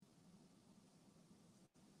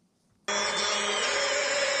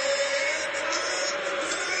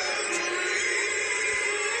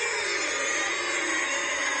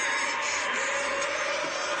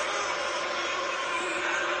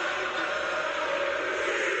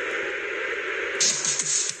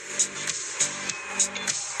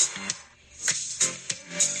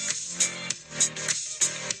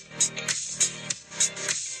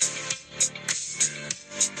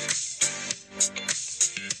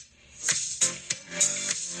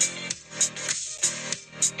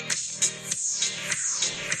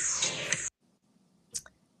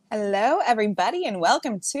Hello, everybody, and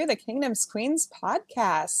welcome to the Kingdom's Queens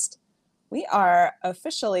podcast. We are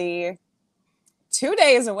officially 2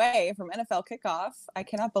 days away from NFL kickoff. I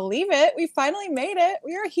cannot believe it. We finally made it.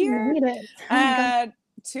 We are here. We made it.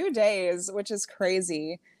 2 days, which is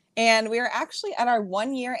crazy. And we are actually at our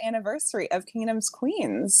 1-year anniversary of Kingdom's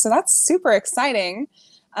Queens. So that's super exciting.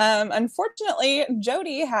 Unfortunately,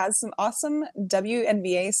 Jodi has some awesome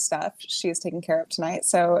WNBA stuff she's taking care of tonight.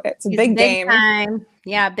 So it's a big game. Time.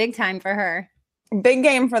 Yeah, big time for her. Big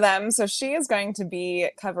game for them. So she is going to be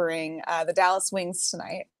covering the Dallas Wings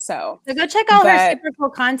tonight. So go check all her super cool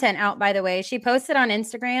content out, by the way. She posted on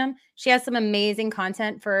Instagram. She has some amazing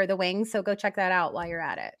content for the Wings. So go check that out while you're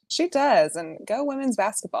at it. She does. And go women's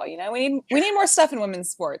basketball. You know, we need more stuff in women's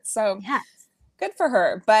sports. So yes. Good for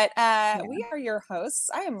her. But we are your hosts.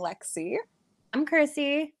 I am Lexi. I'm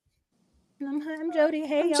Chrissy. I'm Jodi.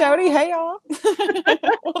 Hey, y'all. Jodi. Hey, y'all.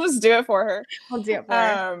 We'll just do it for her. We'll do it for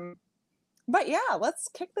her. But yeah, let's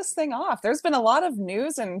kick this thing off. There's been a lot of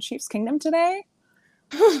news in Chiefs Kingdom today,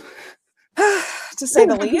 to say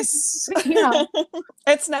the least. Yeah.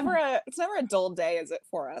 It's never a dull day, is it,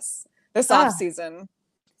 for us this off season?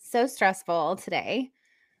 So stressful today.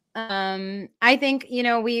 I think,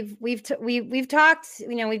 we've talked,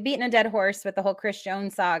 we've beaten a dead horse with the whole Chris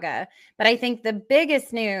Jones saga, but I think the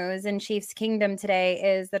biggest news in Chiefs Kingdom today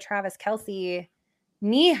is the Travis Kelce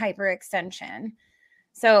knee hyperextension.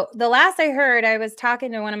 So the last I heard, I was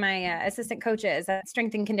talking to one of my assistant coaches at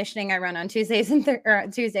strength and conditioning I run on Tuesdays,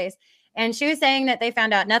 and she was saying that they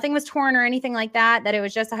found out nothing was torn or anything like that, that it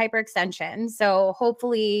was just a hyperextension. So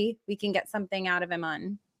hopefully we can get something out of him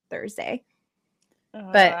on Thursday.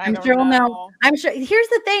 But I'm sure we'll know. I'm sure. Here's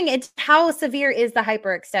the thing: it's how severe is the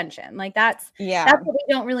hyperextension? Like that's what we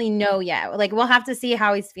don't really know yet. Like we'll have to see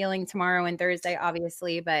how he's feeling tomorrow and Thursday,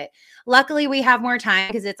 obviously. But luckily, we have more time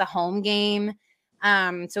because it's a home game,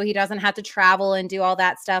 so he doesn't have to travel and do all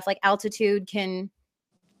that stuff. Like altitude can,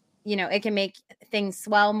 it can make things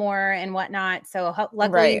swell more and whatnot. So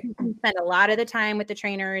luckily, he can spend a lot of the time with the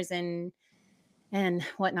trainers and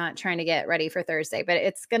whatnot, trying to get ready for Thursday. But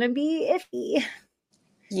it's gonna be iffy.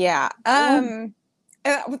 Yeah. That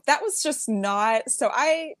was just not, so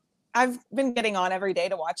I've been getting on every day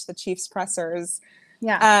to watch the Chiefs pressers.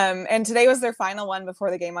 Yeah. And today was their final one before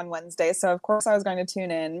the game on Wednesday. So of course I was going to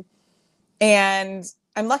tune in, and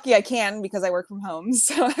I'm lucky I can because I work from home.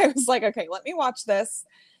 So I was like, okay, let me watch this.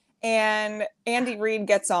 And Andy Reid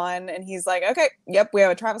gets on and he's like, okay, yep, we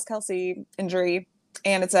have a Travis Kelce injury.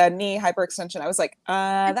 And it's a knee hyperextension. I was like,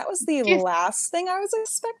 that was the last thing I was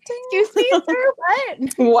expecting. Excuse me, sir,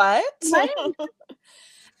 what?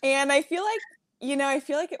 And I feel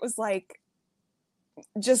like it was like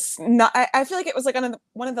just not. I feel like it was like on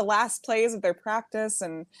one of the last plays of their practice,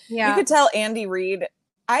 and you could tell Andy Reid.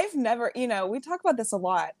 I've never, we talk about this a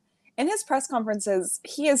lot in his press conferences.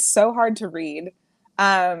 He is so hard to read,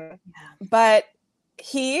 but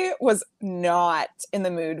he was not in the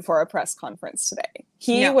mood for a press conference today.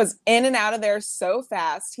 He was in and out of there so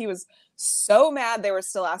fast. He was so mad they were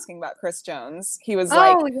still asking about Chris Jones. He was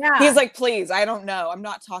he's like, please, I don't know. I'm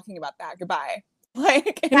not talking about that. Goodbye.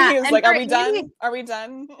 Like, and he was like, are we done? Are we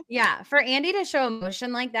done? Yeah. For Andy to show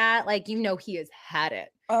emotion like that, like, he has had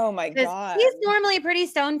it. Oh my God. He's normally pretty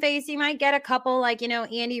stone-faced. You might get a couple like,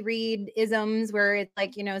 Andy Reid isms where it's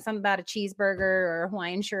like, something about a cheeseburger or a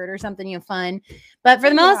Hawaiian shirt or something, fun. But for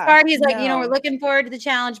the most part, he's like, we're looking forward to the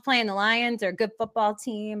challenge playing the Lions. They're a good football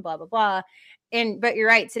team, blah, blah, blah. But you're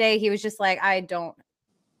right. Today, he was just like,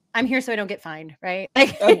 I'm here so I don't get fined, right?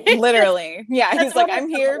 Like, literally. Yeah. He's like, I'm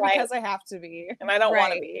here because I have to be, and I don't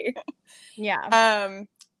want to be. Yeah.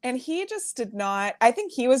 And he just did not. I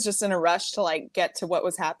think he was just in a rush to like get to what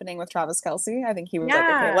was happening with Travis Kelce. I think he was like,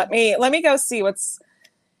 okay, let me go see what's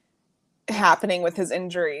happening with his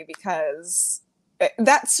injury, because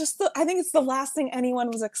that's just I think it's the last thing anyone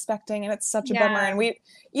was expecting, and it's such a bummer. And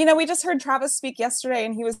we just heard Travis speak yesterday,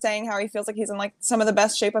 and he was saying how he feels like he's in like some of the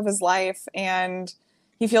best shape of his life, and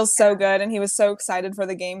he feels so good, and he was so excited for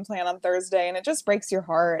the game plan on Thursday, and it just breaks your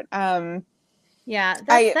heart. Yeah,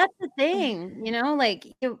 that's the thing, like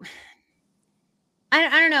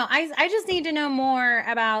I don't know. I just need to know more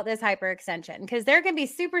about this hyperextension, because there can be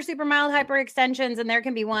super, super mild hyperextensions, and there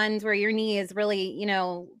can be ones where your knee is really,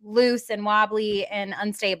 loose and wobbly and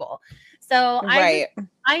unstable. So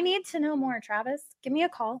I need to know more, Travis. Give me a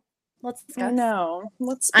call. Let's discuss. No,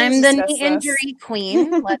 I'm the knee injury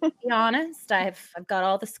queen. Let's be honest. I've got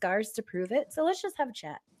all the scars to prove it. So let's just have a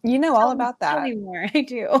chat. All about that. Tell me more. I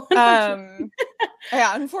do.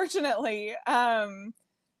 Yeah, unfortunately.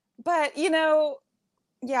 But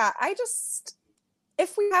I just,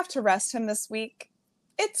 if we have to rest him this week,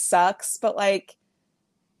 it sucks. But like,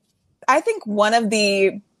 I think one of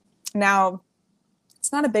the, now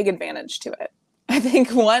it's not a big advantage to it. I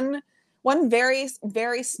think one very,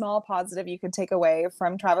 very small positive you could take away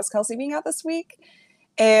from Travis Kelce being out this week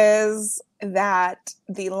is that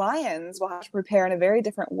the Lions will have to prepare in a very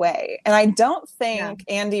different way. And I don't think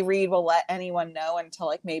Andy Reid will let anyone know until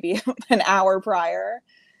like maybe an hour prior.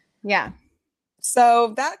 Yeah.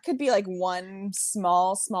 So that could be like one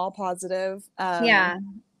small positive to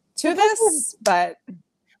this. But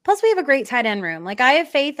plus we have a great tight end room. Like I have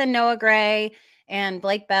faith in Noah Gray and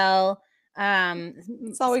Blake Bell.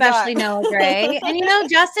 Especially Noah Gray. And you know,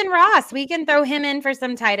 Justin Ross, we can throw him in for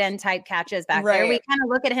some tight end type catches back there. We kind of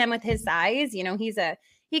look at him with his size, you know,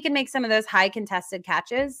 he can make some of those high contested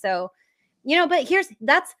catches. So, you know, but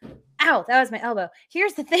that was my elbow.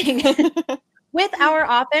 Here's the thing. With our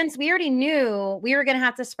offense, we already knew we were going to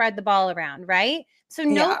have to spread the ball around, right? So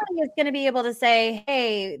nobody is going to be able to say,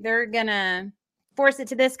 hey, they're going to force it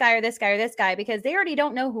to this guy or this guy or this guy, because they already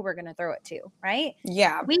don't know who we're going to throw it to, right?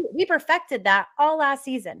 Yeah. We perfected that all last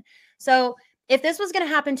season. So if this was going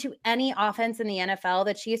to happen to any offense in the NFL,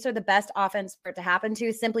 the Chiefs are the best offense for it to happen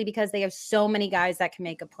to, simply because they have so many guys that can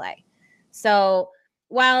make a play. So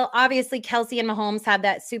while obviously Kelce and Mahomes have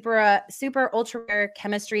that super ultra rare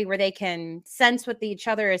chemistry where they can sense what each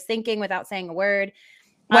other is thinking without saying a word.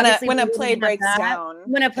 When a play breaks down,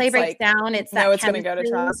 it's no, it's going to go to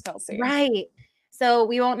Travis Kelce. Right. So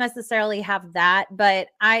we won't necessarily have that, but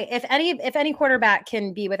if any quarterback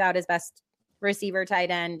can be without his best receiver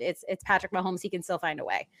tight end, it's Patrick Mahomes. He can still find a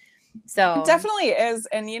way. So it definitely is.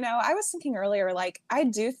 And you know, I was thinking earlier, like I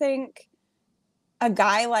do think a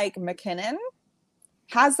guy like McKinnon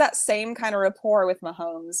has that same kind of rapport with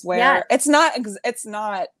Mahomes, where it's not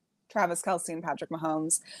Travis Kelce and Patrick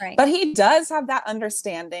Mahomes, right, but he does have that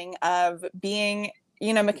understanding of being,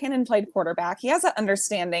 you know, McKinnon played quarterback. He has that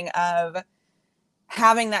understanding of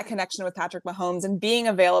having that connection with Patrick Mahomes and being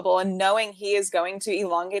available and knowing he is going to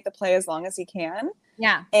elongate the play as long as he can.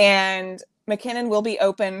 Yeah. And McKinnon will be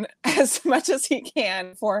open as much as he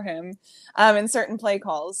can for him in certain play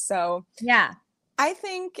calls. So yeah, I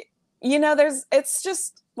think, you know, it's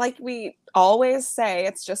just like we always say,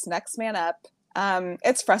 it's just next man up.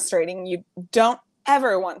 It's frustrating. You don't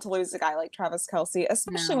ever want to lose a guy like Travis Kelce,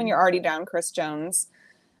 especially when you're already down Chris Jones.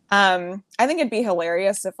 I think it'd be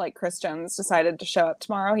hilarious if like Chris Jones decided to show up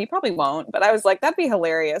tomorrow. He probably won't, but I was like, that'd be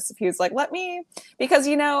hilarious if he was like, because,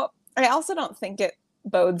 you know, I also don't think it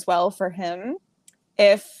bodes well for him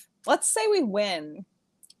if, let's say we win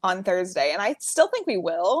on Thursday, and I still think we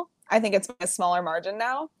will. I think it's a smaller margin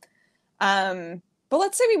now. But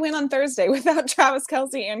let's say we win on Thursday without Travis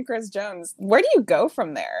Kelce and Chris Jones. Where do you go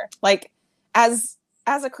from there? Like, as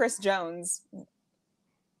a Chris Jones.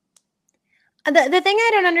 The thing I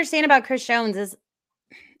don't understand about Chris Jones is,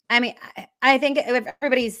 I mean, I think if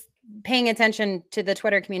everybody's paying attention to the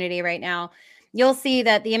Twitter community right now, you'll see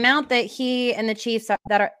that the amount that he and the Chiefs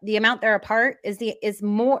the amount they're apart is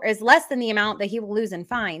less than the amount that he will lose in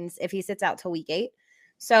fines if he sits out till week 8.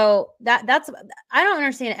 So that's I don't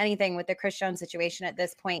understand anything with the Chris Jones situation at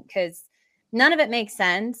this point, because none of it makes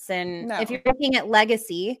sense. And if you're looking at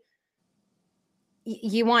legacy,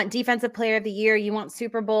 you want defensive player of the year, you want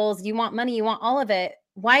Super Bowls, you want money, you want all of it.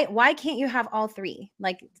 Why can't you have all three?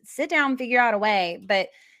 Like, sit down, figure out a way. But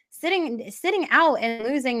sitting out and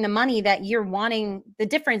losing the money that you're wanting, the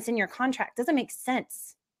difference in your contract doesn't make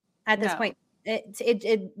sense at this point.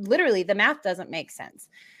 It literally, the math doesn't make sense.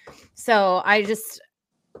 So I don't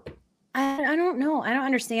know. I don't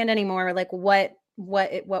understand anymore. Like what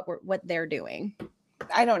they're doing.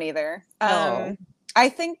 I don't either. I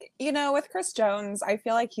think, you know, with Chris Jones, I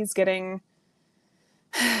feel like he's getting.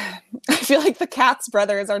 I feel like the Katz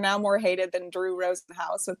brothers are now more hated than Drew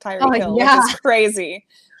Rosenhaus with Tyreek Hill, which is crazy.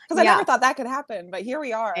 Because I never thought that could happen, but here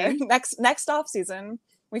we are. Next off season,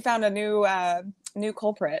 we found a new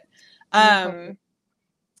culprit. But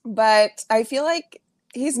I feel like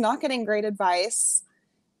he's not getting great advice.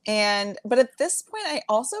 But at this point, I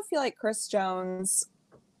also feel like Chris Jones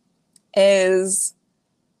is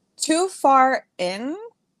too far in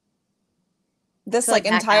this like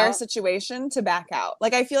entire situation to back out.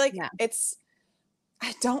 Like, I feel like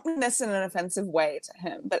I don't mean this in an offensive way to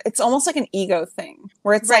him, but it's almost like an ego thing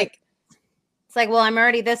where it's like, well, I'm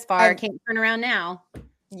already this far. I can't turn around now.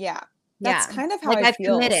 Yeah. That's kind of how I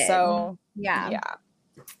feel. Committed. So yeah.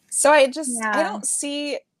 So I don't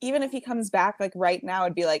see, even if he comes back like right now,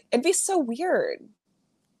 it'd be so weird.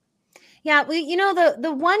 Yeah. Well, you know,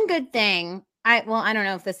 the one good thing, I don't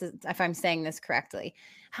know if I'm saying this correctly,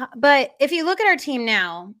 but if you look at our team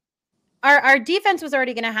now, our defense was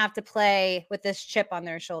already going to have to play with this chip on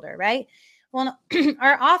their shoulder, right? Well,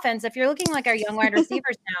 our offense, if you're looking like our young wide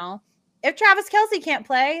receivers now, if Travis Kelce can't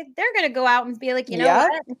play, they're going to go out and be like, you know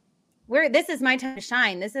what? This is my time to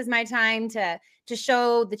shine. This is my time to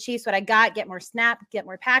show the Chiefs what I got, get more snaps, get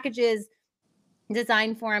more packages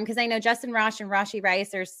designed for them. Because I know Justin Rosh and Rashee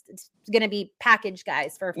Rice are going to be package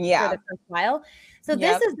guys for the first while. So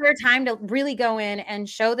this is their time to really go in and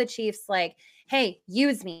show the Chiefs like, hey,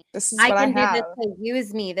 use me. This is what I can do this. Hey,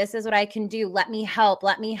 use me. This is what I can do. Let me help.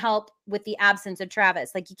 Let me help with the absence of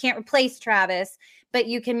Travis. Like, you can't replace Travis, but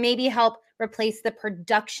you can maybe help replace the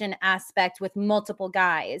production aspect with multiple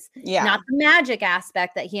guys. Yeah. Not the magic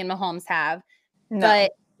aspect that he and Mahomes have,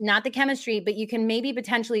 but not the chemistry, but you can maybe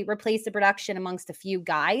potentially replace the production amongst a few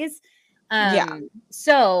guys.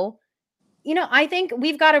 So, you know, I think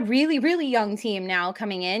we've got a really, really young team now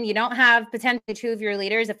coming in. You don't have potentially two of your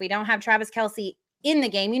leaders. If we don't have Travis Kelce in the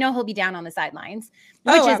game, you know, he'll be down on the sidelines,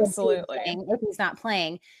 which is absolutely if he's not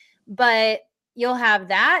playing. But you'll have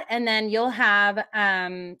that. And then you'll have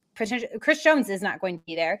Chris Jones is not going to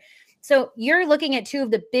be there. So you're looking at two of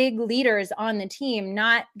the big leaders on the team,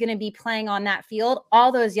 not going to be playing on that field.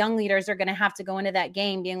 All those young leaders are going to have to go into that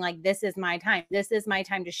game being like, this is my time. This is my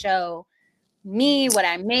time to show me what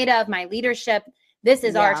I'm made of, my leadership. This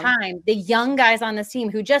is our time. The young guys on this team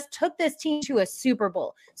who just took this team to a Super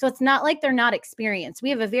Bowl. So it's not like they're not experienced. We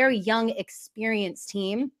have a very young, experienced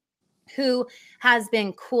team who has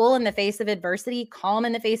been cool in the face of adversity, calm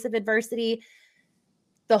in the face of adversity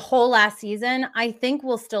the whole last season. I think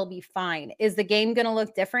we'll still be fine. Is the game going to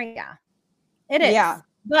look different? Yeah, it is. Yeah.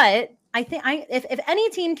 But I think if any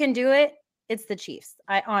team can do it, it's the Chiefs.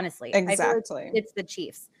 I honestly, it's the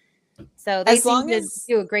Chiefs. So they seem to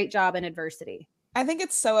do a great job in adversity. I think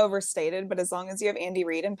it's so overstated, but as long as you have Andy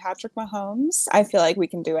Reid and Patrick Mahomes, I feel like we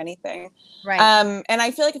can do anything. Right. And I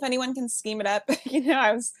feel like if anyone can scheme it up, you know,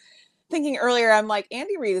 I was thinking earlier, I'm like,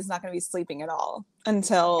 Andy Reid is not going to be sleeping at all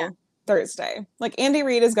until Thursday. Like, Andy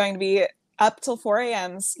Reid is going to be up till 4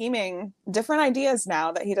 a.m. scheming different ideas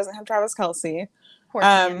now that he doesn't have Travis Kelce.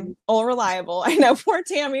 All reliable. I know, poor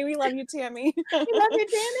Tammy. We love you, Tammy. We love you,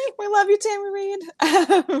 Tammy. We love you, Tammy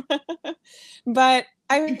Reid. But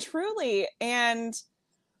I mean, truly, and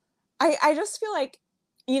I just feel like,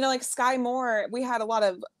 you know, like Sky Moore, we had a lot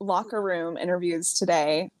of locker room interviews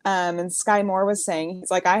today. And Sky Moore was saying,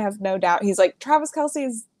 he's like, I have no doubt. He's like, Travis Kelce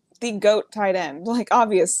is the GOAT tight end. Like,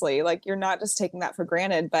 obviously, like, you're not just taking that for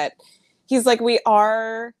granted, but he's like, we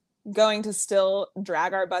are going to still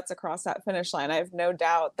drag our butts across that finish line. I have no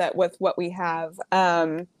doubt that with what we have.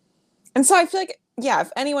 And so I feel like, yeah,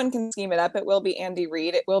 if anyone can scheme it up, it will be Andy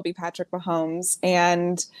Reid. It will be Patrick Mahomes.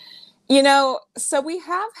 And, you know, so we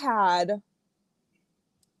have had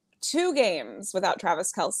 2 games without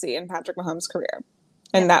Travis Kelce in Patrick Mahomes' career.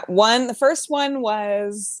 And that one, the first one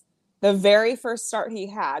was the very first start he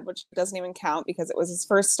had, which doesn't even count because it was his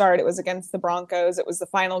first start. It was against the Broncos. It was the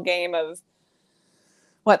final game of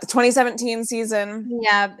the 2017 season.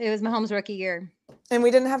 Yeah, it was Mahomes' rookie year. And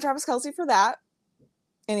we didn't have Travis Kelce for that.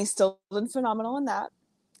 And he still did phenomenal in that.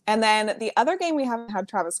 And then the other game we haven't had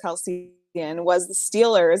Travis Kelce in was the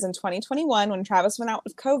Steelers in 2021 when Travis went out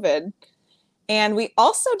with COVID. And we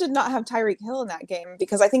also did not have Tyreek Hill in that game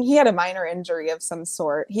because I think he had a minor injury of some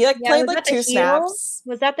sort. He played like 2 snaps.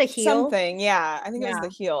 Was that the heel? Something, yeah. I think it was the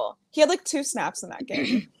heel. He had like 2 snaps in that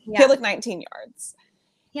game. He had like 19 yards.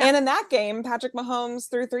 Yeah. And in that game, Patrick Mahomes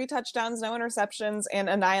threw 3 touchdowns, no interceptions, and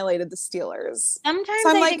annihilated the Steelers. Sometimes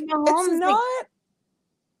I think Mahomes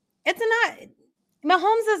it's not.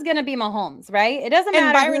 Mahomes is going to be Mahomes, right? It doesn't matter.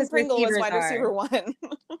 And Byron Pringle was wide receiver 1.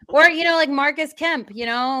 Or, you know, like Marcus Kemp, you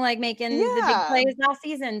know, like making the big plays last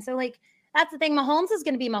season. So, like, that's the thing. Mahomes is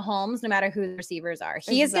going to be Mahomes no matter who the receivers are.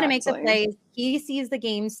 He is going to make the plays. He sees the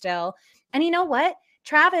game still. And you know what?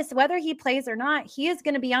 Travis, whether he plays or not, he is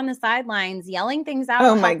going to be on the sidelines yelling things out.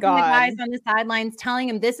 Oh my God. The guys on the sidelines telling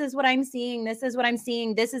him, this is what I'm seeing. This is what I'm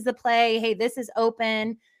seeing. This is the play. Hey, this is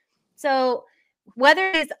open. So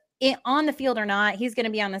whether it's on the field or not, he's going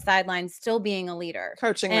to be on the sidelines still being a leader.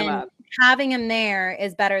 Coaching them up. Having him there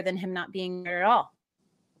is better than him not being there at all.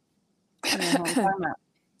 So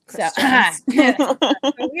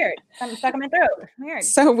weird. Something stuck in my throat. Weird.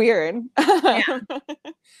 So weird.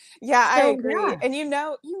 Yeah, I agree. Yeah. And you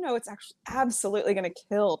know, it's actually absolutely going to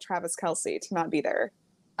kill Travis Kelce to not be there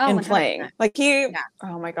and 100%. Playing. Like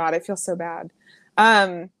oh my God, I feel so bad.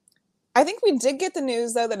 I think we did get the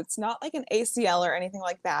news though that it's not like an ACL or anything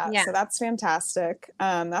like that. Yeah. So that's fantastic.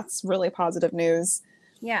 That's really positive news.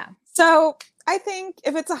 Yeah. So I think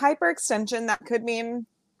if it's a hyperextension, that could mean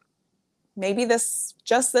maybe this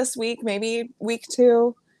week, maybe week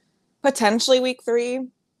 2, potentially week 3.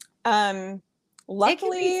 Luckily, it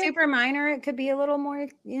could be super minor. It could be a little more,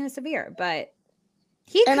 severe, but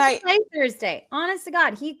He could play Thursday. Honest to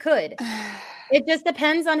God, he could. It just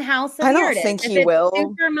depends on how severe it is. I don't think he will.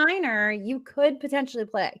 Super minor, you could potentially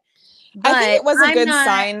play. But I think it was a good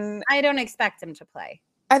sign. I don't expect him to play.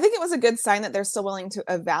 I think it was a good sign that they're still willing to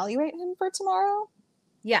evaluate him for tomorrow.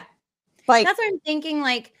 Yeah. Like, that's what I'm thinking.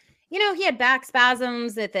 Like, you know, he had back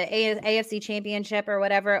spasms at the AFC Championship or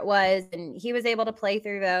whatever it was, and he was able to play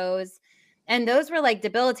through those. And those were like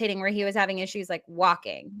debilitating, where he was having issues like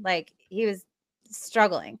walking. Like, he was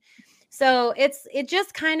struggling. So it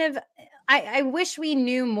just kind of, I wish we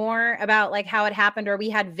knew more about like how it happened, or we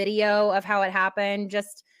had video of how it happened,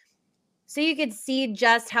 just so you could see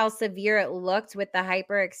just how severe it looked with the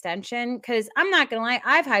hyperextension. Because I'm not going to lie,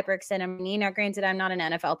 I've hyperextended my knee. Now, granted, I'm not an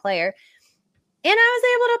NFL player. And I was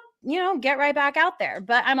able to, you know, get right back out there.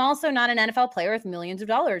 But I'm also not an NFL player with millions of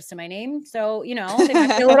dollars to my name. So, you know, they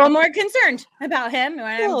might be a little more concerned about him.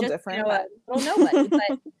 I'm just different, you know, a little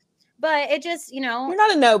nobody. But it just, you know. You're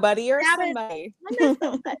not a nobody. You're somebody. I'm not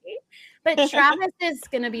somebody. But Travis is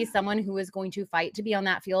going to be someone who is going to fight to be on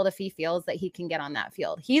that field if he feels that he can get on that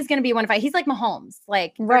field. He's going to be one to fight. He's like Mahomes.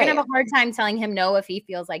 Like, we're going to have a hard time telling him no if he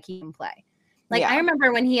feels like he can play. Like, I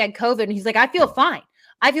remember when he had COVID and he's like, I feel fine.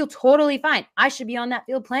 I feel totally fine. I should be on that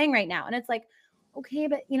field playing right now. And it's like, okay,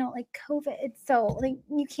 but you know, like COVID, it's so like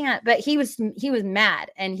you can't. But he was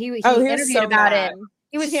mad, and he interviewed so about it.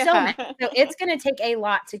 He was so mad. So it's going to take a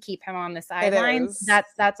lot to keep him on the sidelines.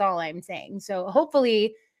 That's all I'm saying. So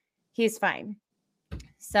hopefully he's fine.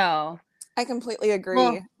 So I completely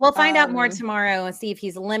agree. We'll find out more tomorrow and see if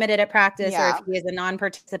he's limited at practice or if he is a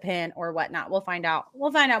non-participant or whatnot. We'll find out.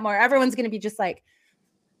 We'll find out more. Everyone's going to be just like,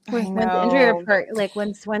 when's the injury report? Like,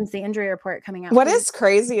 when's the injury report coming out? What is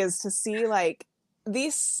crazy is to see, like,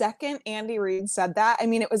 the second Andy Reid said that, I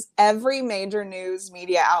mean, it was every major news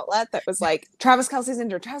media outlet that was like, Travis Kelce's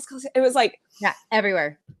injured. Travis Kelce. It was like,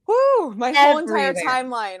 everywhere. Woo! My whole entire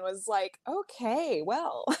timeline was like, okay,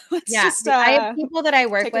 well, let's just. I have people that I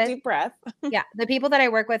work with. Take a deep breath. The people that I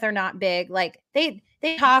work with are not big. Like, they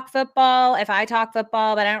talk football. If I talk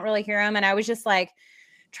football, but I don't really hear them. And I was just like,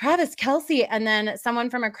 Travis Kelce, and then someone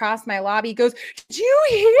from across my lobby goes, did you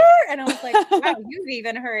hear? And I was like, wow, you've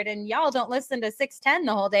even heard, and y'all don't listen to 610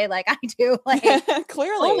 the whole day like I do. Like,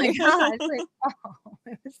 clearly. Oh my gosh. Like,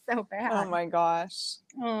 it was so bad. Oh my gosh.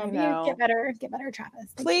 I know. Get better,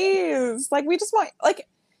 Travis. Please. Like, we just want, like,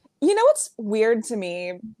 you know what's weird to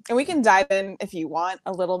me, and we can dive in if you want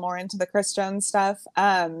a little more into the Chris Jones stuff.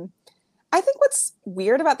 I think what's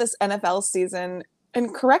weird about this NFL season,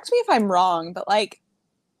 and correct me if I'm wrong, but like,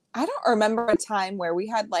 I don't remember a time where we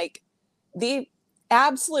had like the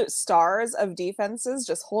absolute stars of defenses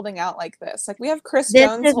just holding out like this. Like, we have Chris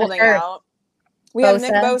Jones holding out. We have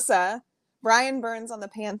Nick Bosa, Brian Burns on the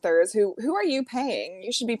Panthers. Who are you paying?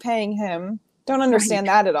 You should be paying him. Don't understand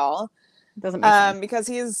that at all. Doesn't make sense. Because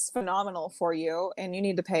he's phenomenal for you, and you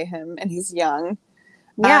need to pay him, and he's young.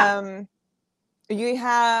 Yeah. You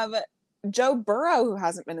have Joe Burrow, who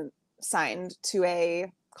hasn't been signed to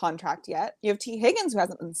a contract yet. You have T. Higgins, who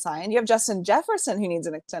hasn't been signed. You have Justin Jefferson, who needs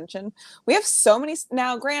an extension. We have so many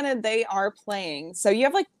now. Granted, they are playing, so you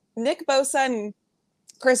have like Nick Bosa and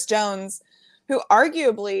Chris Jones, who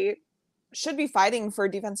arguably should be fighting for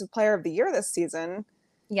Defensive Player of the Year this season.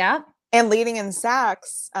 Yeah, and leading in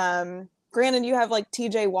sacks. Granted, you have like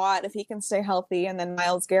T.J. Watt if he can stay healthy, and then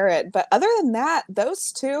Myles Garrett. But other than that,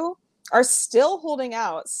 those two are still holding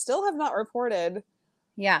out. Still have not reported.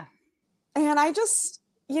 Yeah, and I just.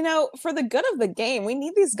 You know, for the good of the game, we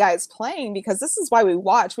need these guys playing, because this is why we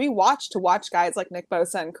watch. We watch to watch guys like Nick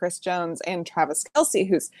Bosa and Chris Jones and Travis Kelce,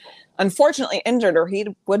 who's unfortunately injured, or he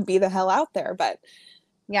would be the hell out there. But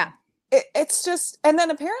yeah, it's just, and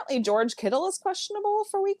then apparently George Kittle is questionable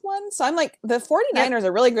for week 1. So I'm like, the 49ers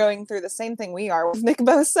are really going through the same thing we are with Nick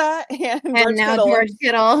Bosa and George Kittle. George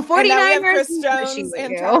Kittle. 49ers, and now we have Chris Jones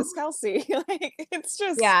and Travis Kelce. Like, it's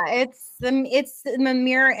just. Yeah, it's the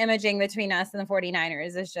mirror imaging between us and the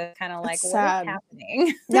 49ers is just kind of like, what is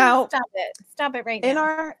happening? Now, Stop it right now.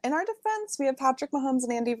 In our defense, we have Patrick Mahomes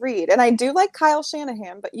and Andy Reid. And I do like Kyle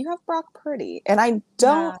Shanahan, but you have Brock Purdy. And I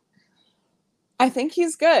don't. I think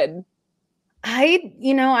he's good. I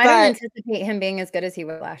don't anticipate him being as good as he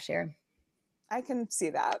was last year. I can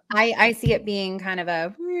see that. I see it being kind of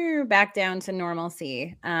a back down to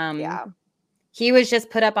normalcy. He was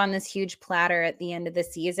just put up on this huge platter at the end of the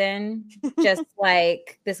season, just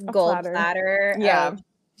like this gold platter. Yeah.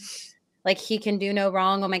 Like, he can do no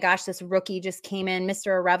wrong. Oh my gosh, this rookie just came in,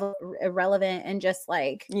 Mr. Irrelevant, and just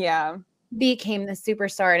like became the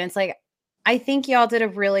superstar. And it's like, I think y'all did a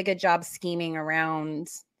really good job scheming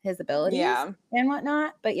around his abilities and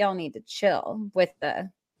whatnot, but y'all need to chill with the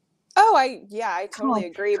Oh, I totally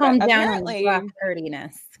agree. Calm But down apparently, on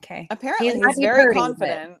purdiness. Okay. Apparently, he's very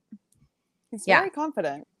confident. He's very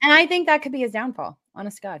confident. And I think that could be his downfall.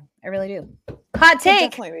 Honest to God. I really do. Hot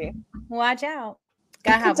take. Could definitely be. Watch out.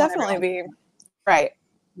 Gotta have definitely be. Right.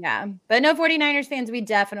 Yeah. But no 49ers fans, we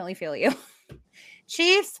definitely feel you.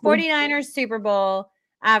 Chiefs, 49ers, Super Bowl.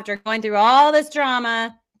 After going through all this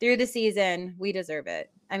drama through the season, we deserve it.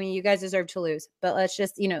 I mean, you guys deserve to lose, but let's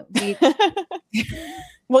just, we'll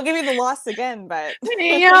give you the loss again, but we'll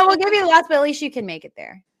give you the loss, but at least you can make it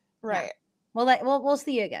there. Right. Yeah. We'll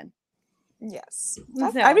see you again. Yes.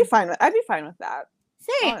 I'd be fine with that.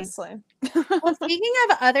 Same. Honestly. Well, speaking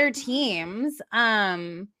of other teams, why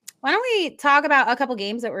don't we talk about a couple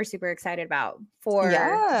games that we're super excited about for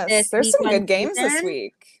this there's some good games this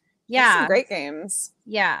week. Yeah. There's some great games.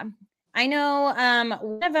 Yeah. I know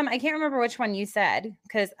one of them, I can't remember which one you said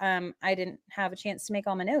because I didn't have a chance to make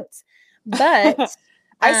all my notes. But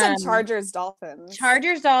I said Chargers,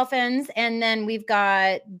 Dolphins. And then we've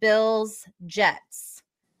got Bills, Jets.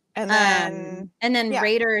 And then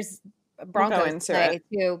Raiders, Broncos today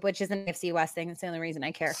too, which is an AFC West thing. That's the only reason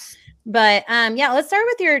I care. But let's start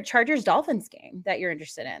with your Chargers Dolphins game that you're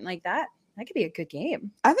interested in. Like that could be a good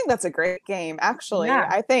game. I think that's a great game, actually. Yeah.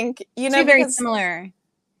 I think very similar.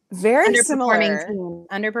 Very similar.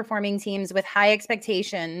 Underperforming teams with high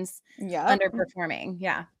expectations. Yeah. Underperforming.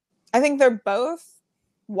 Yeah. I think they're both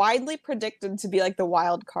widely predicted to be like the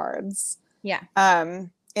wild cards. Yeah.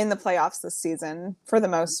 In the playoffs this season, for the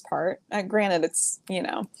most part. Granted, it's,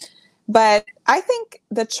 but I think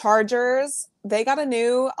the Chargers, they got a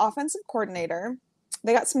new offensive coordinator.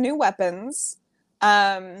 They got some new weapons.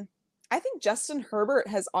 I think Justin Herbert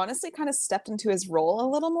has honestly kind of stepped into his role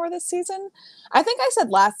a little more this season. I think I said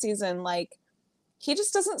last season, like, he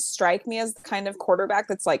just doesn't strike me as the kind of quarterback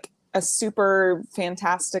that's like a super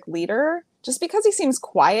fantastic leader. Just because he seems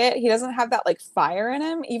quiet, he doesn't have that like fire in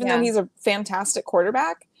him, even though he's a fantastic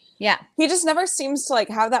quarterback. Yeah. He just never seems to like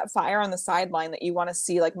have that fire on the sideline that you want to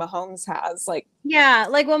see like Mahomes has. Like, yeah,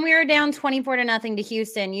 like when we were down 24-0 to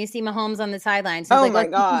Houston, you see Mahomes on the sidelines. So my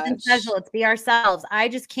gosh. Let's be ourselves. I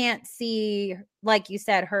just can't see, like you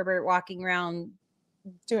said, Herbert walking around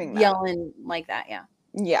doing that. Yelling like that. Yeah.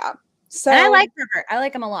 Yeah. So and I like Herbert. I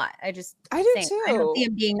like him a lot. I do too. I don't see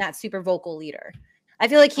him being that super vocal leader. I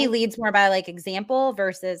feel like he leads more by like example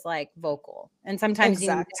versus like vocal. And sometimes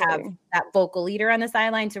you need to have that vocal leader on the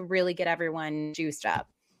sideline to really get everyone juiced up.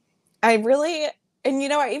 I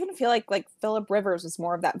even feel like Phillip Rivers was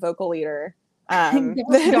more of that vocal leader. Darn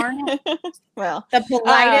it. Well, the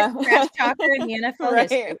politest trash talker in the NFL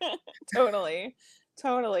history.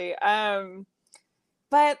 Totally.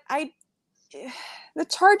 But the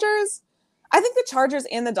Chargers, I think the Chargers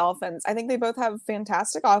and the Dolphins, I think they both have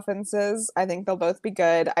fantastic offenses. I think they'll both be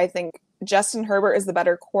good. I think Justin Herbert is the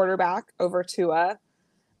better quarterback over Tua.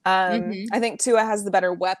 I think Tua has the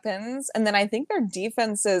better weapons. And then I think their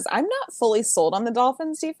defenses, I'm not fully sold on the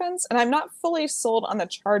Dolphins defense, and I'm not fully sold on the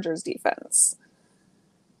Chargers defense.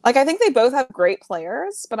 Like, I think they both have great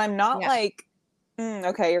players, but I'm not like,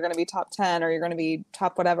 okay, you're going to be top 10 or you're going to be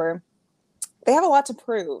top whatever. They have a lot to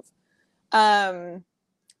prove.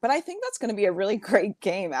 But I think that's going to be a really great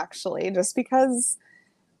game, actually, just because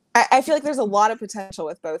I feel like there's a lot of potential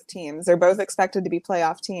with both teams. They're both expected to be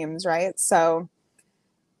playoff teams, right? So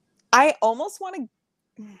I almost want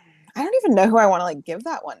to – I don't even know who I want to, like, give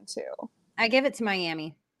that one to. I give it to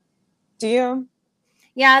Miami. Do you?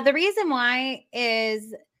 Yeah, the reason why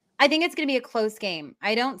is I think it's going to be a close game.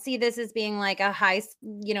 I don't see this as being like a high –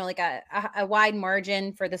 like a wide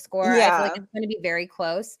margin for the score. Yeah. I feel like it's going to be very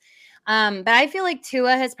close. But I feel like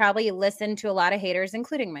Tua has probably listened to a lot of haters,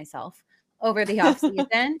 including myself, over the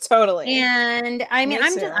offseason. Totally. And I mean,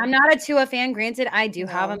 I'm not a Tua fan. Granted, I do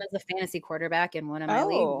have him as a fantasy quarterback in one of my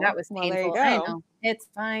leagues. That was painful. I know. It's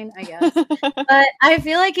fine, I guess. But I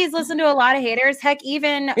feel like he's listened to a lot of haters. Heck,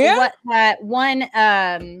 even what that one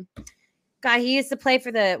guy, he used to play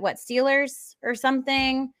for the Steelers or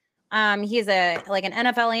something. He's an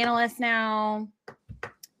NFL analyst now.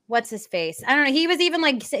 What's his face? I don't know. He was even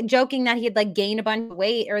like joking that he had like gained a bunch of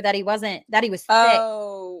weight or that he was sick.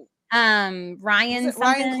 Oh, Ryan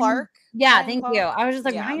Clark. Yeah, Ryan thank Clark? you. I was just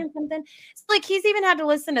like Ryan something. So like he's even had to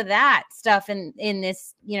listen to that stuff in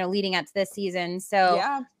this, leading up to this season. So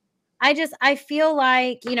yeah, I feel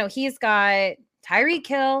like, he's got Tyreek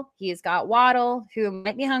Hill, he's got Waddle, who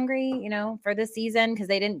might be hungry, for this season because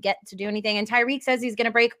they didn't get to do anything. And Tyreek says he's going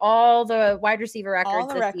to break all the wide receiver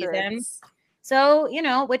records this season. So,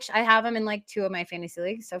 which I have him in like 2 of my fantasy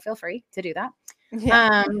leagues. So feel free to do that.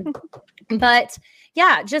 Yeah. But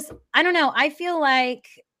yeah, just, I don't know. I feel like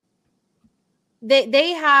they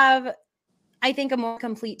have I think, a more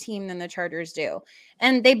complete team than the Chargers do.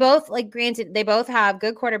 And they both, like, granted, they both have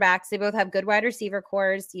good quarterbacks. They both have good wide receiver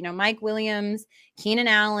cores. You know, Mike Williams, Keenan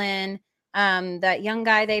Allen, that young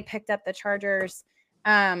guy they picked up, the Chargers.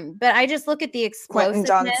 But I just look at the explosiveness.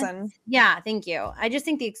 Quentin Johnson. Yeah, thank you. I just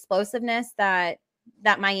think the explosiveness that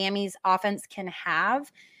Miami's offense can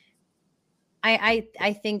have,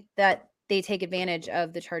 I think that they take advantage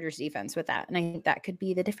of the Chargers defense with that. And I think that could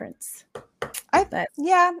be the difference. I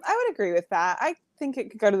would agree with that. I think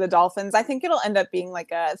it could go to the Dolphins. I think it'll end up being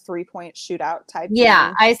like a 3-point shootout type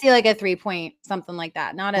game. I see like a 3-point, something like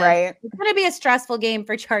that. Right. It's going to be a stressful game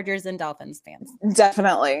for Chargers and Dolphins fans.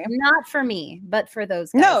 Definitely. Not for me, but for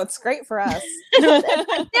those guys. No, it's great for us.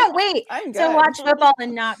 I can't wait to watch football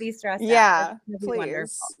and not be stressed out. Yeah, please.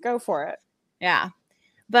 Wonderful. Go for it. Yeah.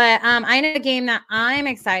 But I know a game that I'm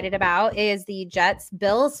excited about is the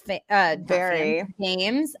Jets-Bills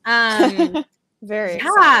games. Very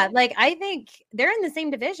exciting. Like, I think they're in the same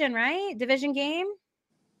division, right? Division game,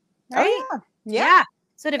 right? Oh, yeah.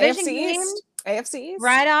 So division AFC game, East. AFC East.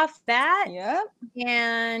 right off bat. Yep.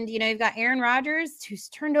 And you've got Aaron Rodgers, who's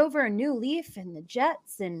turned over a new leaf in the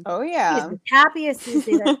Jets, and he's the happiest he's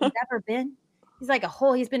ever been. He's like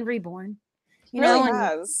he's been reborn. He's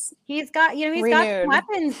got some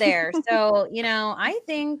weapons there. So, I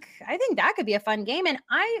think that could be a fun game. And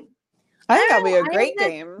I think that'll be a great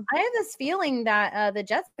game. I have this feeling that the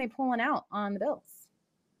Jets may pull one out on the Bills.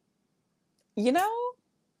 You're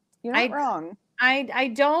not wrong.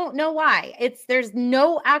 I don't know why. There's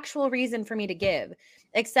no actual reason for me to give,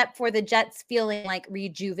 except for the Jets feeling like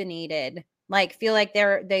rejuvenated. Like, feel like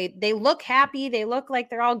they look happy. They look like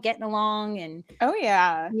they're all getting along, and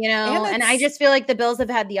and I just feel like the Bills have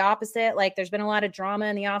had the opposite. Like, there's been a lot of drama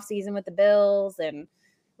in the offseason with the Bills and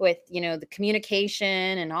with, the communication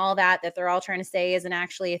and all that they're all trying to say isn't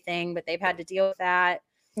actually a thing, but they've had to deal with that.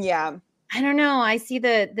 Yeah. I don't know. I see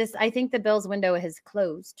I think the Bills window has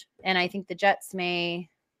closed, and I think the Jets may,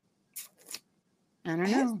 I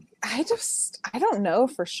don't know. I don't know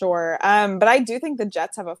for sure. But I do think the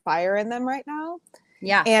Jets have a fire in them right now.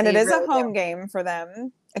 Yeah. And it is a home game for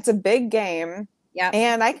them. It's a big game. Yeah.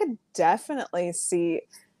 And I could definitely see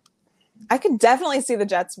the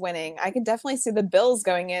Jets winning. I could definitely see the Bills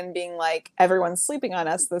going in being like, everyone's sleeping on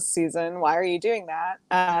us this season. Why are you doing that?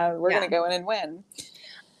 We're going to go in and win.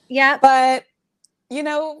 Yeah. But,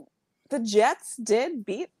 the Jets did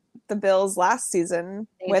beat the Bills last season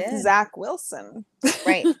with Zach Wilson.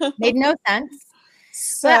 Right. Made no sense.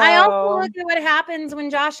 But I also look at what happens when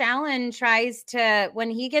Josh Allen when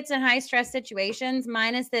he gets in high stress situations,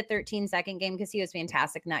 minus the 13-second game, because he was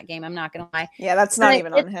fantastic in that game. I'm not going to lie. Yeah, that's not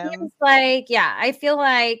even on him. I feel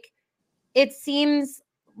like it seems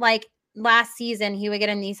like last season he would get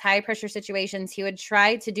in these high pressure situations. He would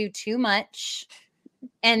try to do too much,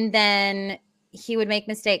 and then he would make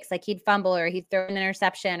mistakes. Like, he'd fumble or he'd throw an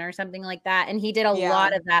interception or something like that. And he did a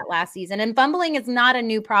lot of that last season. And fumbling is not a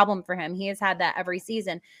new problem for him. He has had that every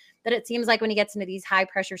season. But it seems like when he gets into these high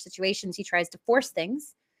pressure situations, he tries to force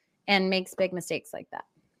things and makes big mistakes like that.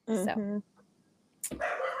 Mm-hmm. So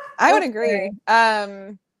I would agree.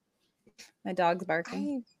 My dog's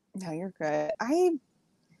barking. No, you're good. I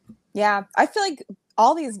feel like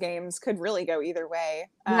all these games could really go either way.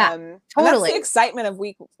 Totally. That's the excitement of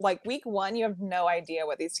week one. You have no idea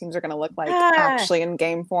what these teams are going to look like actually in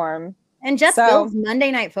game form. And Bills Monday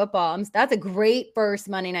Night Football. That's a great first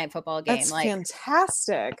Monday Night Football game. That's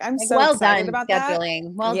fantastic. I'm so excited about scheduling.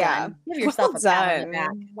 that. Well done. Give yourself a pat on the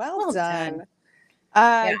back. Well done.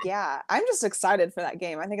 I'm just excited for that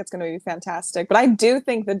game. I think it's going to be fantastic. But I do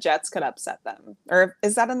think the Jets could upset them. Or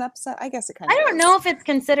is that an upset? I guess it kind of I don't know if it's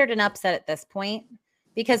considered an upset at this point,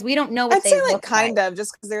 because we don't know what they look kind of,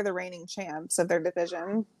 just because they're the reigning champs of their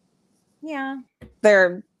division. Yeah.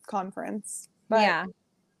 Their conference. But yeah.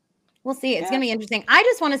 We'll see. It's going to be interesting. I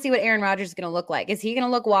just want to see what Aaron Rodgers is going to look like. Is he going to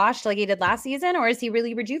look washed like he did last season, or is he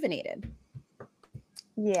really rejuvenated?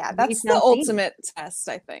 Yeah, that's the ultimate test,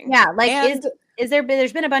 I think. Yeah, like,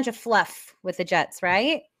 there's been a bunch of fluff with the Jets,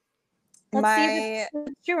 right? Let's see if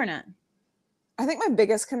it's true or not. I think my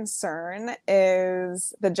biggest concern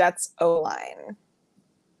is the Jets' O-line.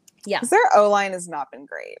 Yeah. Because their O-line has not been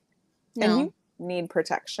great. No. And you need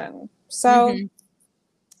protection. So,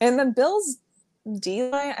 and the Bills'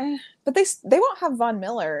 D-line, but they won't have Von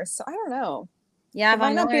Miller, so I don't know. Yeah,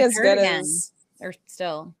 Von Miller is hurt again. Or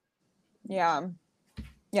still. Yeah.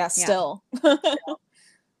 Yeah, still.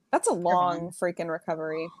 That's a long freaking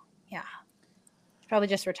recovery. Yeah. Probably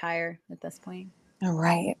just retire at this point. All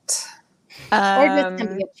right. Or just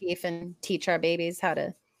come be a chief and teach our babies how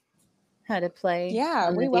to play.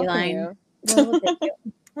 Yeah, we welcome you. Well, thank you.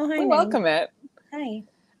 We welcome it. Hi.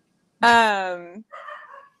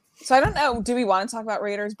 So I don't know. Do we want to talk about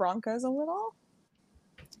Raiders Broncos a little?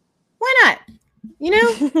 Why not?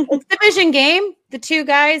 It's a division game. The two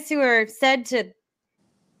guys who are said to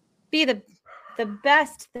be the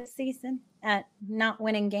best this season at not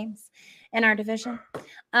winning games in our division.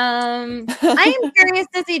 I am curious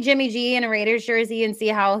to see Jimmy G in a Raiders jersey and see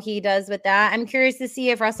how he does with that. I'm curious to see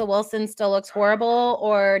if Russell Wilson still looks horrible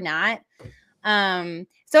or not.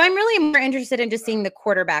 So I'm really more interested in just seeing the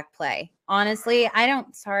quarterback play. Honestly,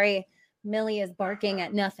 sorry, Millie is barking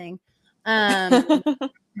at nothing.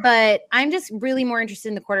 But I'm just really more interested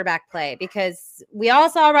in the quarterback play because we all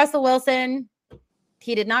saw Russell Wilson.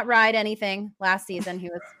 He did not ride anything last season. He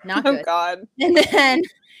was not good. Oh God. And then,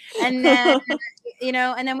 and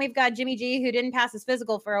then we've got Jimmy G who didn't pass his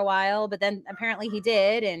physical for a while, but then apparently he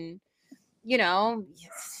did. And,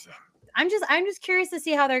 I'm just curious to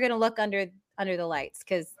see how they're going to look under the lights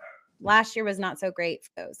because last year was not so great for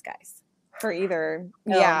those guys. For either.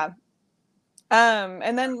 Yeah.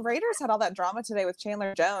 And then Raiders had all that drama today with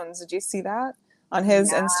Chandler Jones. Did you see that on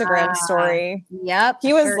his Instagram story? Yep.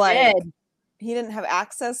 He was he didn't have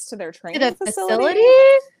access to their training facility.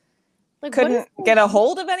 Like, couldn't get a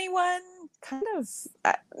hold of anyone. Kind of,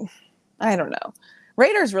 I don't know.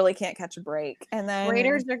 Raiders really can't catch a break. And then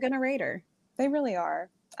Raiders are going to Raider. They really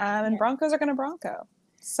are. And Broncos are going to Bronco.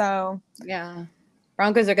 So yeah.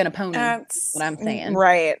 Broncos are going to pony. That's what I'm saying.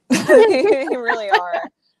 Right. They really are.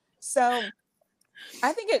 So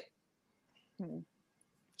I think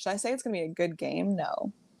should I say it's going to be a good game?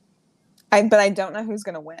 No. But I don't know who's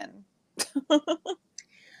going to win.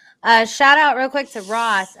 Shout out real quick to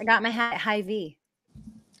Ross. I got my hat at Hy-Vee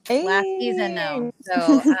last season though.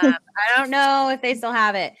 So I don't know if they still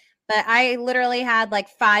have it, but I literally had like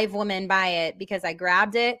 5 women buy it because I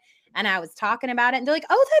grabbed it and I was talking about it and they're like,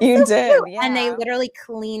 oh, that's so cute. Yeah. And they literally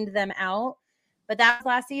cleaned them out. But that was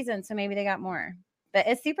last season, so maybe they got more. But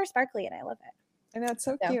it's super sparkly and I love it. And that's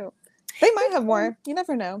so cute. They might have more. You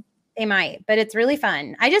never know. They might, but it's really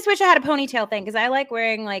fun. I just wish I had a ponytail thing because I like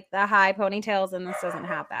wearing like the high ponytails and this doesn't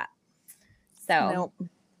have that. So, nope.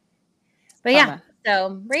 But yeah,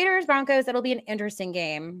 so Raiders, Broncos, it'll be an interesting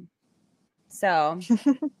game. So,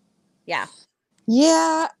 yeah.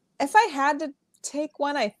 Yeah. If I had to take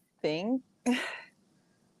one, I think, I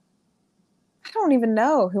don't even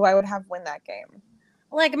know who I would have win that game.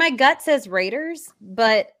 Like my gut says Raiders,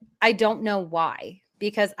 but I don't know why.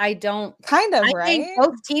 Because I think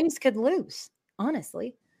both teams could lose,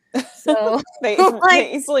 honestly. So they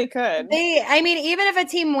easily could. Even if a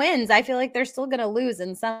team wins, I feel like they're still going to lose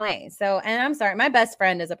in some way. So, and I'm sorry, my best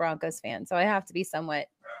friend is a Broncos fan, so I have to be somewhat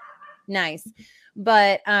nice.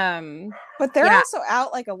 But they're also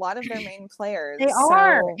out like a lot of their main players. They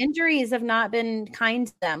are. Injuries have not been kind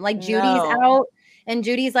to them. Like Judy's out, and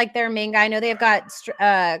Judy's like their main guy. I know they've got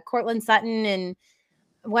Cortland Sutton and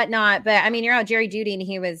whatnot, but I mean, you're out Jerry Jeudy, and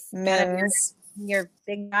he was kind of your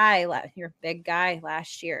big guy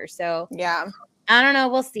last year. So yeah, I don't know.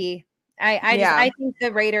 We'll see. I think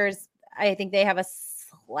the Raiders. I think they have a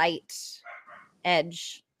slight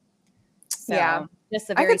edge. So, yeah,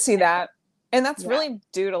 I could see that, and that's really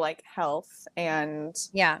due to like health and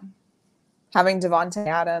having Devontae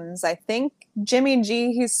Adams. I think Jimmy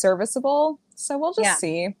G, he's serviceable, so we'll just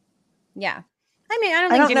see. Yeah. I mean, I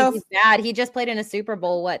don't think Jimmy's bad. He just played in a Super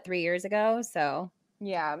Bowl, 3 years ago? So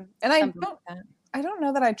yeah, and I don't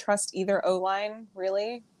know that I trust either O-line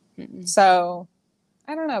really. Mm-mm. So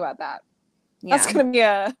I don't know about that. Yeah. That's going to be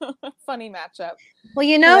a funny matchup. Well,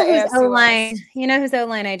 you know whose O-line? You know whose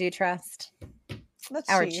O-line I do trust?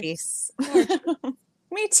 Our Chiefs.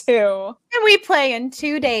 Me too. And we play in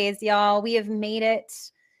 2 days, y'all. We have made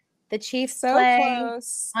it. The Chiefs play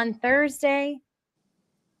close on Thursday.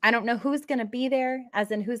 I don't know who's going to be there, as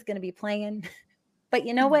in who's going to be playing. But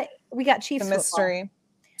you know what? We got Chiefs football. Mystery.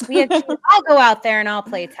 I'll go out there and I'll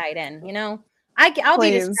play tight end. I'll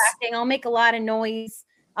be distracting. I'll make a lot of noise.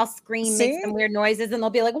 I'll scream, make some weird noises, and they'll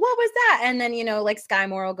be like, "What was that?" And then like Sky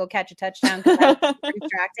Moore will go catch a touchdown because I'm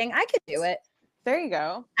distracting. I could do it. There you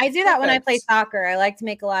go. I do that when I play soccer. I like to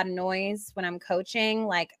make a lot of noise when I'm coaching,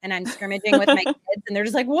 and I'm scrimmaging with my kids, and they're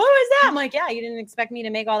just like, "What was that?" I'm like, "Yeah, you didn't expect me to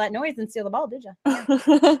make all that noise and steal the ball, did you?" Yeah.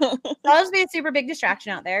 So I'll just be a super big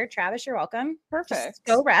distraction out there. Travis, you're welcome. Perfect. Just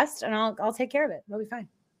go rest, and I'll take care of it. It'll be fine.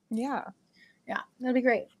 Yeah, that'll be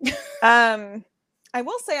great. I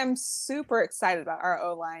will say I'm super excited about our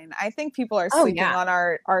O-line. I think people are sleeping on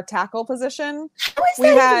our tackle position. How is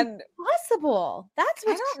that even possible? That's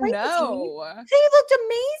what's crazy. I don't know. They looked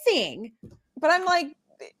amazing. But I'm like,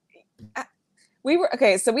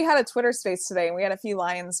 so we had a Twitter space today, and we had a few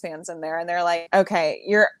Lions fans in there, and they're like, okay,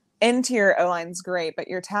 your interior O-line's great, but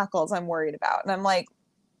your tackles I'm worried about. And I'm like,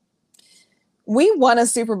 We won a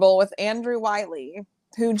Super Bowl with Andrew Wiley,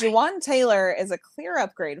 who Jawan Taylor is a clear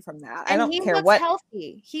upgrade from that. And I don't care looks what.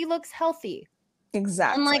 Healthy. He looks healthy.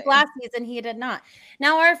 Exactly. Unlike last season, he did not.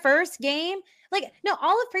 Now, our first game, like, no,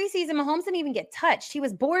 all of preseason, Mahomes didn't even get touched. He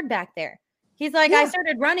was bored back there. He's like, I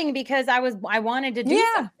started running because I wanted to do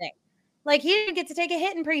something. Like, he didn't get to take a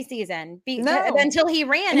hit in preseason until he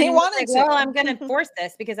ran. And he wanted to. Well, I'm going to force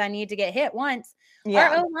this because I need to get hit once. Yeah.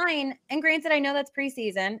 Our O-line, and granted, I know that's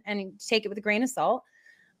preseason and take it with a grain of salt.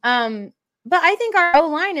 But I think our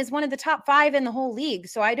O-line is one of the top 5 in the whole league.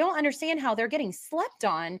 So I don't understand how they're getting slept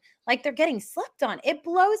on. Like, they're getting slept on. It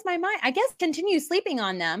blows my mind. I guess continue sleeping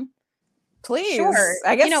on them. Please. Sure.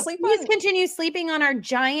 I guess please continue sleeping on our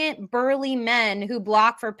giant burly men who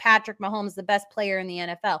block for Patrick Mahomes, the best player in the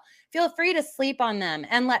NFL. Feel free to sleep on them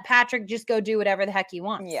and let Patrick just go do whatever the heck he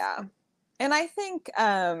wants. Yeah. And I think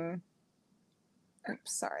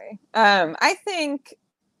I think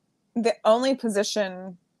the only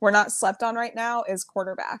position we're not slept on right now is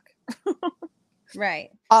quarterback. Right.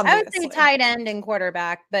 Obviously. I would say tight end and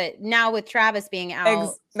quarterback, but now with Travis being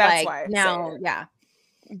out, that's why now,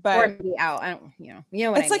 but or maybe out. I don't, you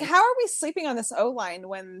know what it's like, how are we sleeping on this O-line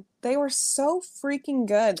when they were so freaking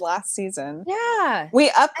good last season? Yeah. We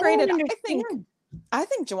upgraded. I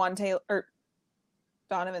think Jawan Taylor or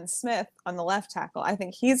Donovan Smith on the left tackle. I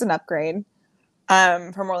think he's an upgrade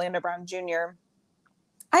from Orlando Brown Jr.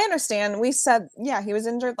 I understand. We said, he was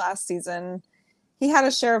injured last season. He had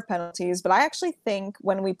a share of penalties, but I actually think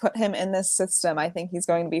when we put him in this system, I think he's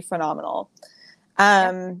going to be phenomenal.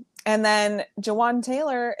 And then Jawan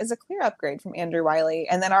Taylor is a clear upgrade from Andrew Wiley.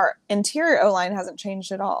 And then our interior O-line hasn't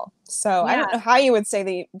changed at all. So I don't know how you would say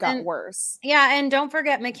they got worse. Yeah, and don't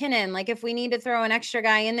forget McKinnon. Like, if we need to throw an extra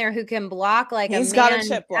guy in there who can block like he's got a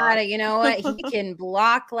chip block. You know what? He can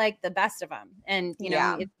block like the best of them. And, he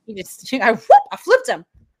just, I flipped him.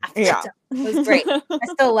 It was great. I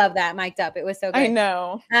still love that mic'd up. It was so good. I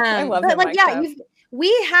know. I love it. Like,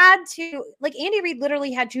 we had to, like, Andy Reid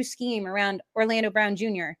literally had to scheme around Orlando Brown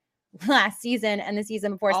Jr. last season and the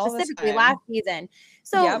season before, specifically last season.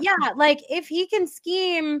 So like, if he can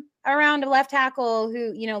scheme around a left tackle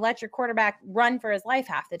who, lets your quarterback run for his life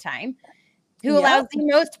half the time, who allows the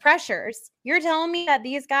most pressures, you're telling me that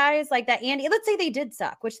these guys like that Andy, let's say they did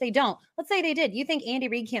suck, which they don't. Let's say they did. You think Andy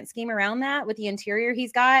Reid can't scheme around that with the interior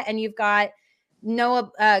he's got? And you've got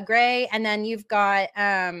Noah Gray, and then you've got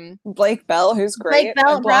Blake Bell, who's great. Blake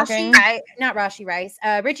Bell, Rashee Rice.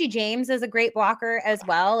 Richie James is a great blocker as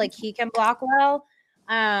well. Like, he can block well.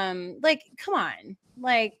 Like, come on.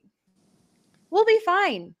 Like, we'll be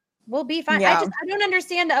fine. We'll be fine. I don't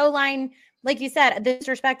understand the O-line. Like you said, the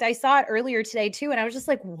disrespect. I saw it earlier today too, and I was just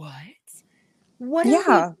like, what? What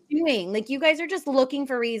are you doing? Like, you guys are just looking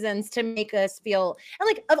for reasons to make us feel, and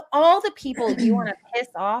like, of all the people you want to piss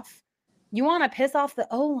off, you want to piss off the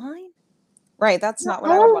O-line? Right. That's not what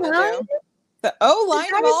I would want to do. The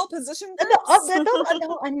O-line of all position groups?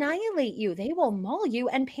 They'll annihilate you. They will maul you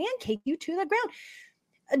and pancake you to the ground.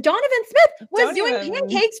 Donovan Smith was doing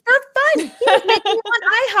pancakes for fun. He was making one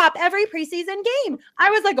IHOP every preseason game. I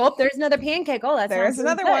was like, oh, there's another pancake. Oh, there's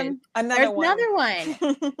another one. Another one.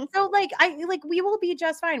 So like we will be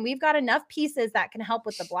just fine. We've got enough pieces that can help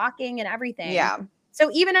with the blocking and everything. Yeah. So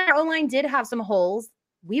even our O-line did have some holes.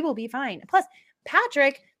 We will be fine. Plus,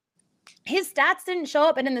 Patrick, his stats didn't show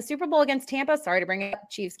up. And in the Super Bowl against Tampa, sorry to bring it up,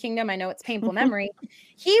 Chiefs Kingdom, I know it's painful memory.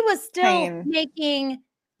 He was still making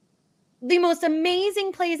the most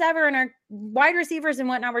amazing plays ever, and our wide receivers and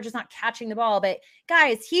whatnot were just not catching the ball. But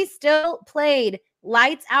guys, he still played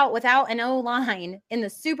lights out without an O-line in the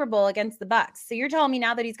Super Bowl against the Bucs. So you're telling me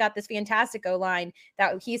now that he's got this fantastic O-line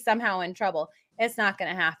that he's somehow in trouble? It's not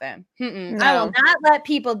going to happen. No. I will not let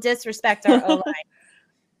people disrespect our O-line.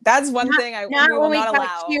 That's one thing we will not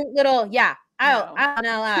allow. Cute little, I don't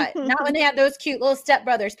allow it. Not when they have those cute little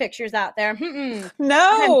stepbrothers pictures out there.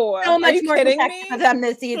 No. I'm so much more protective of them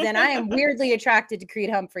this season. I am weirdly attracted to Creed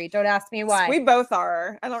Humphrey. Don't ask me why. We both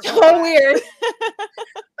are. I don't know. So weird.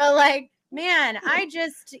 But like, man, I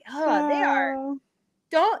just, they are.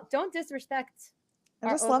 Don't disrespect. I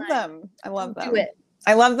just love them. I love them. Do it.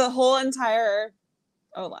 I love the whole entire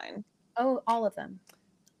O-line. Oh, all of them.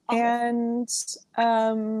 And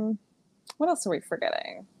what else are we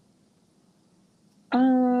forgetting?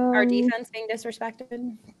 Our defense being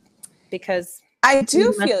disrespected, because I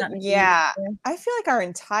do feel, I feel like our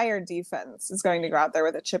entire defense is going to go out there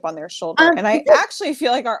with a chip on their shoulder, and I actually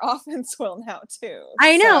feel like our offense will now too.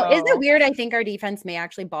 I know. Isn't it weird? I think our defense may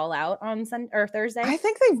actually ball out on Sunday or Thursday. I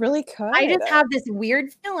think they really could. I just have this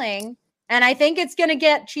weird feeling, and I think it's going to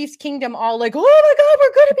get Chiefs Kingdom all like, oh my God,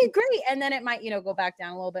 we're going to be great, and then it might, go back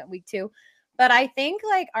down a little bit in week 2. But I think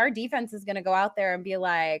like our defense is going to go out there and be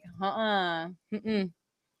like,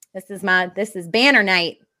 this is banner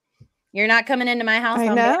night. You're not coming into my house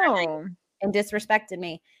on banner night and disrespecting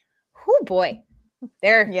me. Oh boy.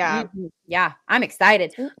 Yeah, I'm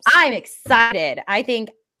excited. Oops. I'm excited. I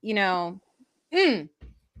think, I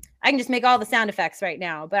can just make all the sound effects right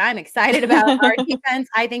now, but I'm excited about our defense.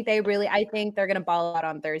 I think they're going to ball out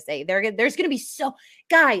on Thursday. There's going to be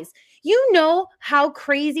guys, you know how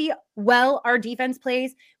crazy well our defense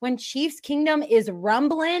plays when Chiefs Kingdom is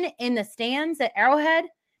rumbling in the stands at Arrowhead.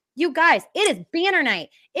 You guys, it is banner night.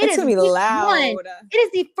 It's going to be loud. It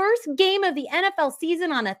is the first game of the NFL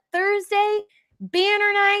season on a Thursday.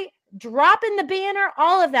 Banner night, dropping the banner,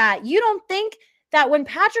 all of that. You don't think that when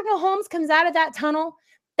Patrick Mahomes comes out of that tunnel,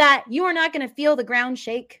 that you are not going to feel the ground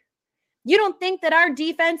shake? You don't think that our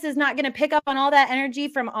defense is not going to pick up on all that energy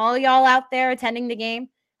from all y'all out there attending the game?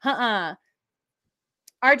 Our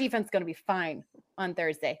defense is going to be fine on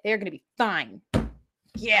Thursday. They're going to be fine.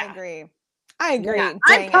 Yeah. I agree. Yeah.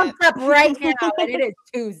 I'm pumped up right now, and it is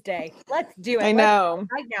Tuesday. Let's do it. I know.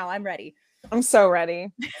 Right now, I'm ready. I'm so ready.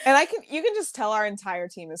 And you can just tell our entire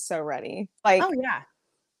team is so ready. Like, oh yeah.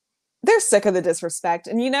 They're sick of the disrespect.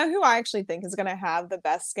 And you know who I actually think is going to have the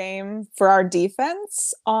best game for our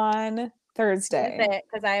defense on Thursday?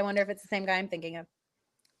 Because I wonder if it's the same guy I'm thinking of.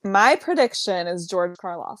 My prediction is George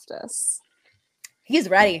Karlaftis. He's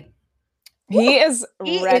ready. He is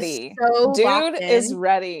ready. So dude is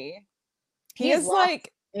ready. He is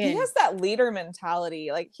like, he has that leader mentality.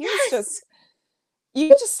 Like, he was just, you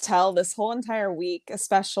can just tell this whole entire week,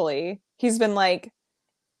 especially, he's been like,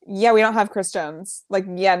 yeah, we don't have Chris Jones. Like,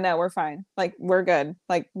 yeah, no, we're fine. Like, we're good.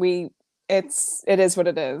 Like, it is what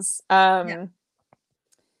it is. And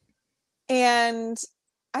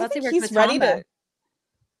I think he's ready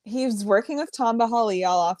he's working with Tamba Hali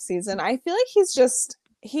all off season. I feel like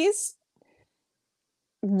he's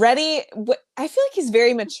ready. I feel like he's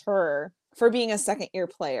very mature for being a second year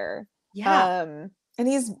player. Yeah. And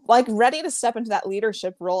he's like ready to step into that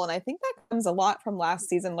leadership role. And I think that comes a lot from last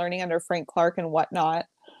season, learning under Frank Clark and whatnot.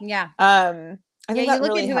 Yeah. I think you look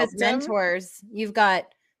really into his mentors. You've got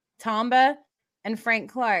Tamba and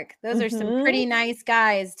Frank Clark. Those are some pretty nice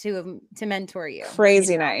guys to mentor you.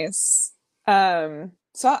 Crazy nice.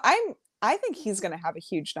 So I think he's going to have a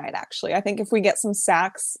huge night. Actually, I think if we get some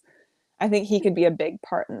sacks, I think he could be a big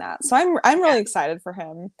part in that. So I'm really excited for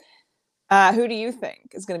him. Who do you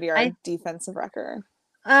think is going to be our defensive wrecker?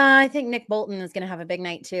 I think Nick Bolton is going to have a big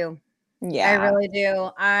night too. Yeah, I really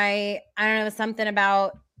do. I don't know, something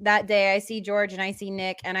about that day. I see George and I see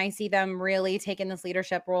Nick, and I see them really taking this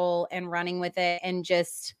leadership role and running with it and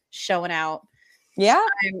just showing out. Yeah.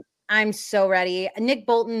 I'm so ready. Nick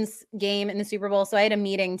Bolton's game in the Super Bowl. So I had a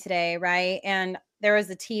meeting today, right? And there was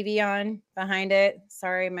a TV on behind it.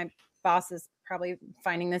 Sorry, my boss is probably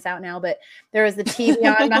finding this out now, but there was the TV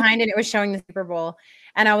on behind it. It was showing the Super Bowl.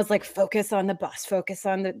 And I was like, focus on the bus, focus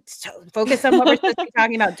on what we're supposed to be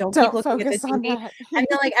talking about. Don't keep looking at the TV. And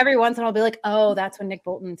then like every once in a while I'll be like, oh, that's when Nick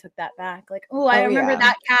Bolton took that back. Like, oh, I remember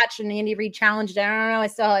that catch and Andy Reid challenged it. I don't know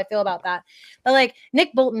still how I feel about that. But like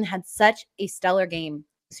Nick Bolton had such a stellar game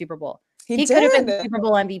Super Bowl. He could have been the Super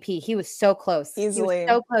Bowl MVP. He was so close. Easily. He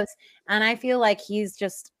was so close. And I feel like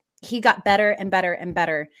he got better and better and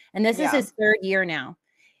better. And this is his third year now.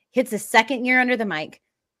 It's his second year under the mic.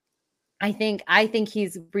 I think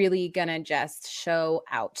he's really gonna just show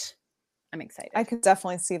out. I'm excited. I could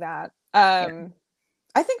definitely see that.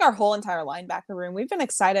 I think our whole entire linebacker room, we've been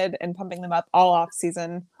excited and pumping them up all off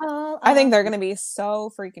season. I think they're gonna be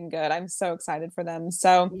so freaking good. I'm so excited for them.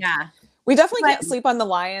 So yeah, we definitely can't sleep on the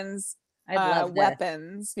Lions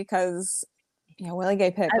weapons because Willie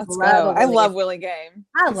Gay pick. Let's go. I love Willie Gay.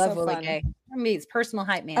 I love Willie Gay. I mean, he's personal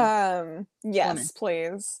hype man. Yes,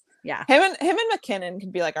 please. Yeah. Him and McKinnon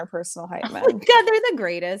could be like our personal hype man. Oh my God, they're the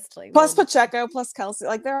greatest. Like, plus Pacheco, plus Kelce.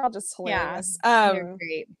 Like they're all just hilarious. They're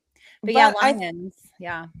great. But yeah, Lions.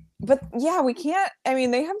 But yeah, we can't. I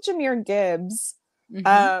mean, they have Jahmyr Gibbs,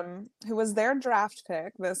 who was their draft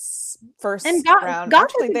pick this first round.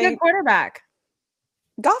 Goff is a good quarterback.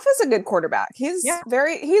 Goff is a good quarterback. He's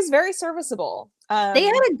very serviceable. They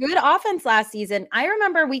had a good offense last season. I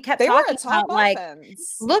remember we kept talking about like,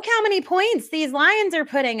 look how many points these Lions are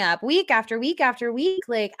putting up week after week after week.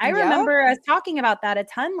 Like I remember us talking about that a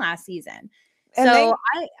ton last season. And so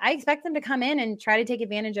I expect them to come in and try to take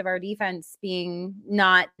advantage of our defense being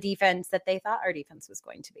not defense that they thought our defense was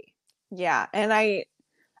going to be. Yeah. And I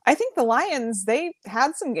think the Lions, they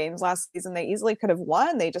had some games last season they easily could have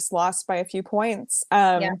won. They just lost by a few points.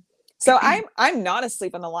 So I'm not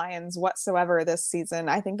asleep on the Lions whatsoever this season.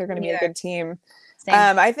 I think they're going to be a good team.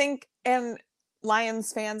 I think, and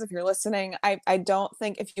Lions fans, if you're listening, I don't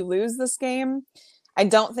think if you lose this game, I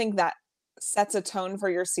don't think that sets a tone for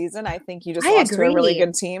your season. I think you just lost to a really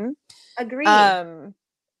good team. Agree.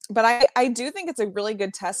 But I do think it's a really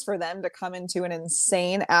good test for them to come into an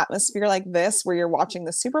insane atmosphere like this, where you're watching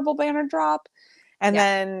the Super Bowl banner drop, and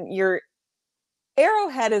then your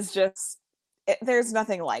Arrowhead is just, there's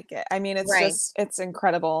nothing like it. I mean, it's just, it's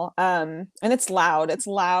incredible. And it's loud. It's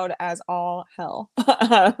loud as all hell.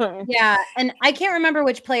 Yeah. And I can't remember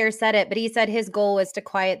which player said it, but he said his goal was to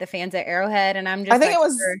quiet the fans at Arrowhead. And I'm just, I think it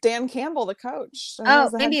was Dan Campbell, the coach. Oh,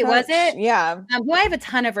 maybe it was it? Yeah. Who I have a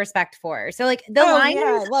ton of respect for. So like the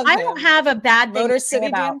Lions, I don't have a bad thing to say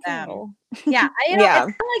about them. Yeah. It's kind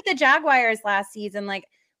of like the Jaguars last season. Like,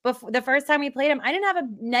 before the first time we played them, I didn't have a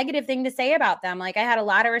negative thing to say about them. Like I had a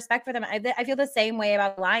lot of respect for them. I feel the same way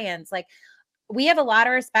about the Lions. Like we have a lot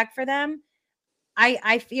of respect for them.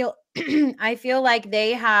 I feel I feel like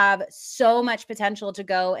they have so much potential to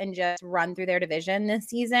go and just run through their division this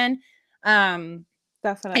season. Definitely.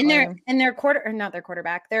 And their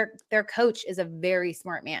quarterback, their coach is a very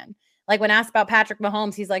smart man. Like when asked about Patrick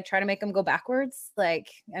Mahomes, he's like, try to make him go backwards. Like,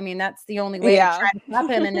 I mean, that's the only way to try to stop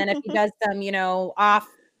him. And then if he does some, off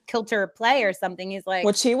kilter play or something, he's like,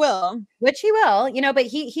 which he will, but he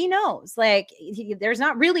knows, like there's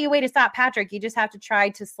not really a way to stop Patrick. You just have to try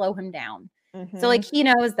to slow him down. So like he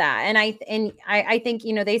knows that. And I think,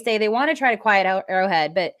 they say they want to try to quiet out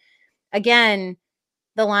Arrowhead, but again,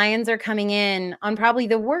 the Lions are coming in on probably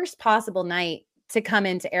the worst possible night to come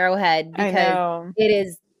into Arrowhead, because it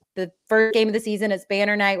is the first game of the season. It's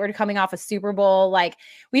banner night. We're coming off a Super Bowl. Like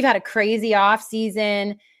we've had a crazy off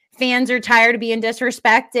season. Fans are tired of being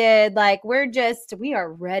disrespected. Like we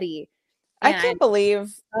are ready. And I can't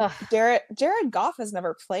believe Jared Goff has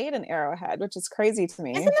never played in Arrowhead, which is crazy to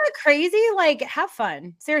me. Isn't that crazy? Like, have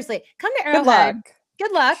fun. Seriously, come to Arrowhead.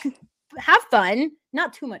 Good luck. Have fun.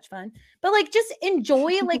 Not too much fun, but like just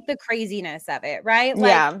enjoy like the craziness of it, right?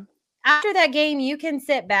 Like, after that game, you can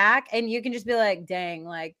sit back and you can just be like, dang,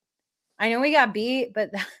 like I know we got beat,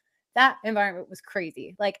 but that environment was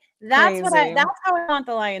crazy. Like that's how I want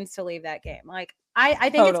the Lions to leave that game. Like I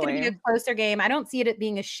think it's going to be a closer game. I don't see it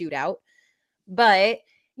being a shootout, but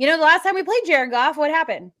the last time we played Jared Goff, what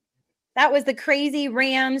happened? That was the crazy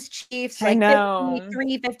Rams Chiefs, like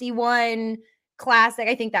 53-51 classic.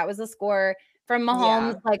 I think that was the score from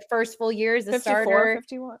Mahomes, like first full year as a starter.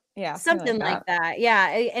 51. Yeah. Something like that. Yeah.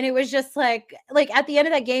 And it was just like at the end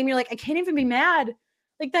of that game, you're like, I can't even be mad.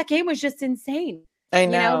 Like that game was just insane. I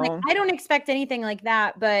know. Like, I don't expect anything like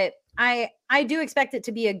that, but I do expect it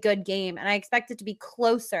to be a good game, and I expect it to be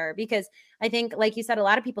closer, because I think, like you said, a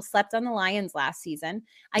lot of people slept on the Lions last season.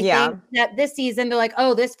 I think that this season they're like,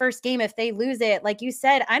 oh, this first game, if they lose it, like you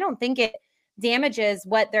said, I don't think it damages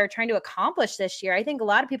what they're trying to accomplish this year. I think a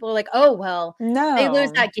lot of people are like, oh, well, they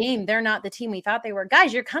lose that game, they're not the team we thought they were.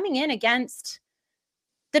 Guys, you're coming in against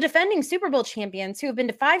the defending Super Bowl champions who have been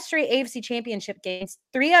to 5 straight AFC championship games,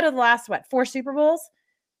 3 out of the last, 4 Super Bowls?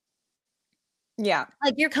 Yeah.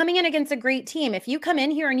 Like you're coming in against a great team. If you come in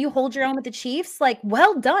here and you hold your own with the Chiefs, like,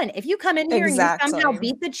 well done. If you come in here and you somehow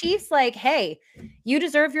beat the Chiefs, like, hey, you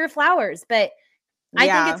deserve your flowers. But I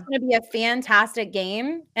think it's going to be a fantastic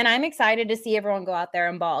game. And I'm excited to see everyone go out there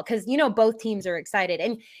and ball, because, both teams are excited.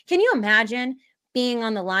 And can you imagine being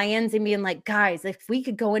on the Lions and being like, guys, if we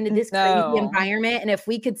could go into this crazy environment, and if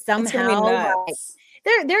we could somehow, like,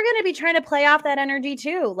 they're going to be trying to play off that energy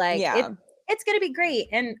too. Like, it's going to be great.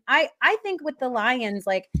 And I think with the Lions,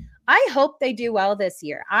 like, I hope they do well this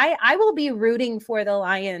year. I will be rooting for the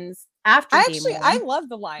Lions after I love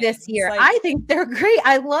the Lions this year. Like, I think they're great.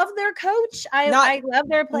 I love their coach. I love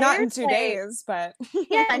their players. Not in 2 days, but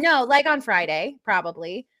like on Friday,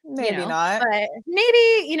 probably. Maybe not. But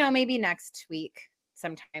maybe, maybe next week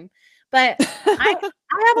sometime. But I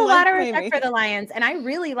have a lot of respect for the Lions, and I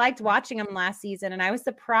really liked watching them last season, and I was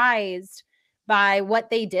surprised by what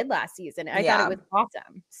they did last season. I thought it was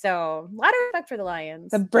awesome. So a lot of respect for the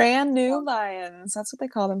Lions. The brand new Lions. That's what they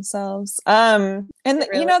call themselves. And they've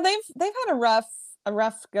had a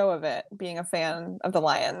rough go of it being a fan of the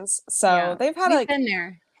Lions. So they've had been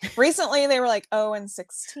there. Recently they were like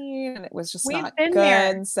 0-16, and it was just not good.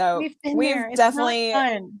 There. So we've definitely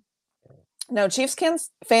Chiefs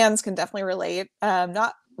fans can definitely relate.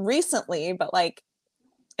 Not recently, but like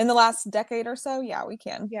in the last decade or so, we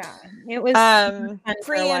can. Yeah, it was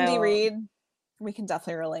pre Andy Reid. We can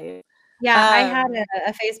definitely relate. Yeah, I had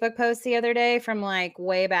a Facebook post the other day from like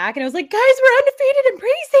way back, and it was like, guys, we're undefeated in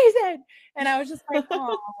preseason, and I was just like,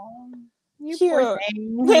 oh, you poor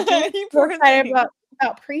thing. You poor thing.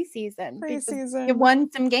 About preseason. You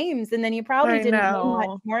won some games, and then you probably didn't win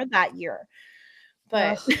much more that year.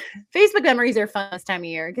 But Facebook memories are fun this time of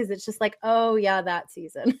year because it's just like, oh yeah, that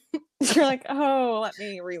season. You're like, oh, let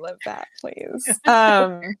me relive that, please.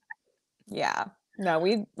 Yeah. No,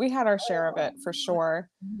 we had our share of it for sure.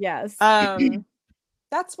 Yes.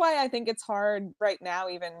 That's why I think it's hard right now,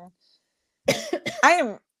 even. I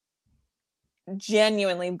am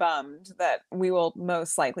genuinely bummed that we will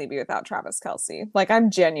most likely be without Travis Kelce. Like,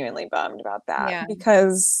 I'm genuinely bummed about that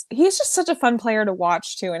because he's just such a fun player to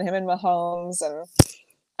watch too, and him and Mahomes,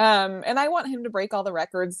 and I want him to break all the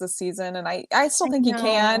records this season, and I still think he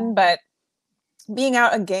can, but being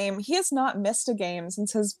out a game, he has not missed a game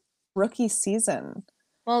since his rookie season.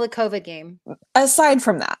 Well, the COVID game. Aside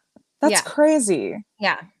from that, that's crazy.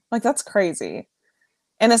 Yeah. Like, that's crazy.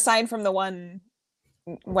 And aside from the one,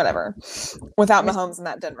 whatever, without Mahomes in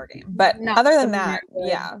that Denver game. But other than that,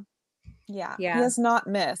 yeah, he has not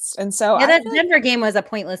missed. And so that Denver game was a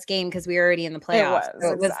pointless game because we were already in the playoffs.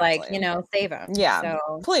 It was like, save him. Yeah.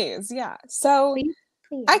 So. Please. Yeah. So please.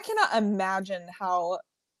 I cannot imagine how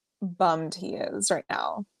bummed he is right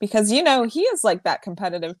now because he is like that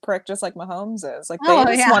competitive prick just like Mahomes is. Like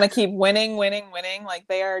they just want to keep winning. Like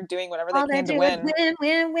they are doing whatever they can to win.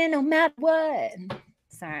 Win no matter what.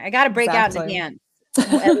 Sorry, I gotta break out into dance.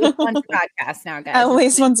 At least once a podcast now, guys. At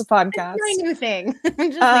least once a podcast. It's a new thing.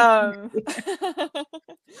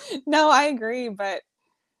 No, I agree, but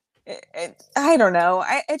I don't know.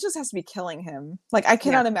 It just has to be killing him. Like, I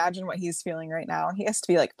cannot imagine what he's feeling right now. He has to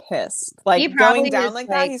be like pissed. Like going down like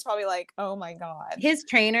that, he's probably like, oh my God. His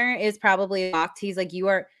trainer is probably locked. He's like, you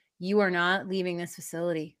are not leaving this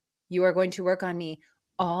facility. You are going to work on me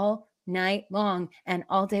all night long and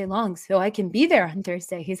all day long so I can be there on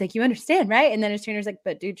Thursday. He's like, you understand, right? And then his trainer's like,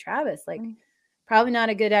 but dude, Travis, like, probably not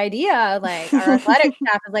a good idea. Like, our athletic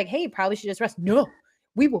staff is like, hey, probably should just rest. No,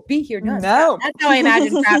 we will be here. No, that's how I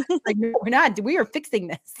imagine Travis. Like, no, we're not. We are fixing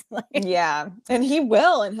this. Like, yeah, and he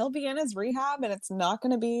will, and he'll be in his rehab, and it's not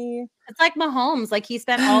going to be. It's like Mahomes. Like, he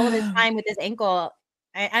spent all of his time with his ankle.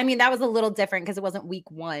 I mean, that was a little different because it wasn't week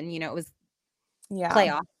 1. It was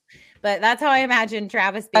playoff. But that's how I imagine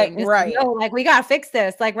Travis being. Right. Like, we got to fix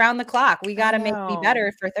this, like, round the clock. We got to make it be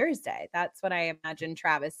better for Thursday. That's what I imagine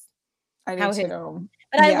Travis. I do too.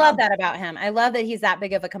 But I love that about him. I love that he's that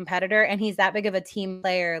big of a competitor and he's that big of a team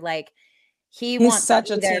player. Like, he's wants such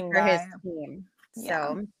to be there for his team.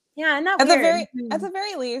 So, and at the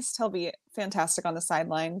very least, he'll be fantastic on the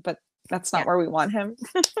sideline, but that's not where we want him.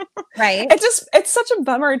 Right. It's such a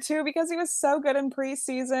bummer too, because he was so good in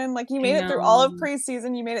preseason. Like, you made it through all of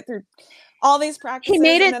preseason. You made it through all these practices. He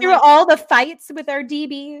made it through all the fights with our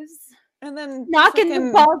DBs. And then knocking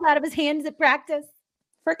the balls out of his hands at practice.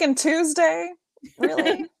 Freaking Tuesday.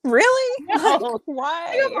 Really? Really? No. Like,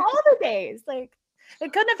 why? Of all the days. Like,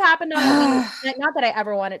 it couldn't have happened on a week. Not that I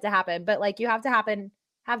ever want it to happen, but like, you have to have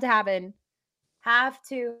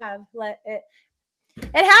let it.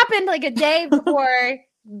 It happened like a day before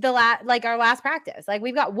our last practice. Like,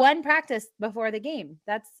 we've got one practice before the game.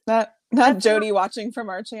 That's not Jodi watching from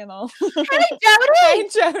our channel. Hey, Jodi. Hey,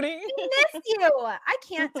 Jodi. We missed you. I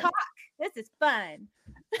can't talk. This is fun.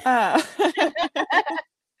 I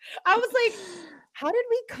was like, how did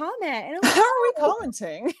we comment? And like, how are we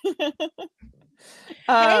commenting? Hey,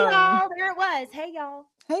 y'all. There it was. Hey, y'all.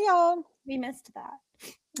 Hey, y'all. We missed that.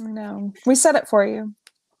 I know. We said it for you.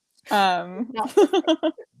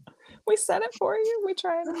 We said it for you. We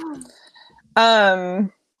tried. What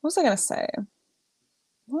was I going to say?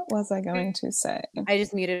 What was I going to say? I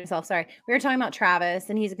just muted myself. Sorry. We were talking about Travis,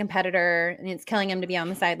 and he's a competitor, and it's killing him to be on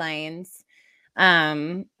the sidelines,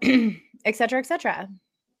 et cetera, et cetera.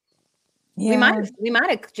 Yeah. We might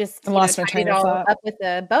have just lost my train of thought up with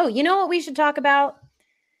the bow. You know what we should talk about?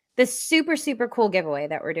 The super, super cool giveaway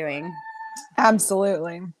that we're doing.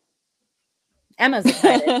 Absolutely. Emma's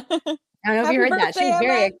excited. I don't know if you heard that. She's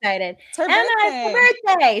very excited. It's her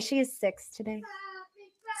birthday. She is 6 today.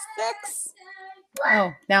 6.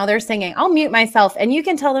 Oh, now they're singing. I'll mute myself, and you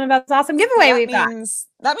can tell them about this awesome giveaway we've got.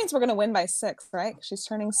 That means we're going to win by 6, right? She's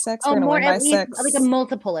turning 6. Oh, we're going to win by 6. Like a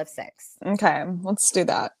multiple of 6. Okay, let's do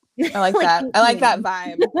that. I like that. I like that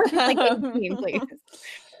vibe. Like 18, please.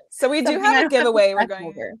 So we do have a giveaway. We're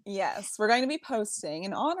going to be posting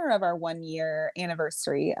in honor of our 1-year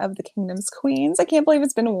anniversary of the Kingdom's Queens. I can't believe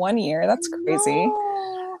it's been 1 year. That's crazy.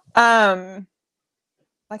 No.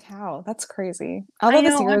 Like, how? That's crazy. Although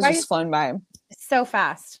this year has just flown by. So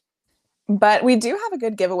fast. But we do have a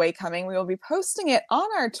good giveaway coming. We will be posting it on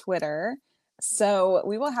our Twitter. So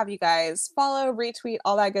we will have you guys follow, retweet,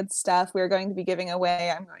 all that good stuff. We're going to be giving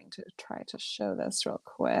away. I'm going to try to show this real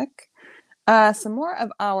quick. Some more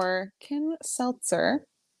of our Kin Seltzer,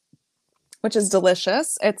 which is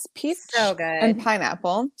delicious. It's peach and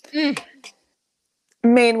pineapple.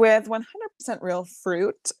 Made with 100% real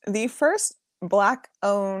fruit. The first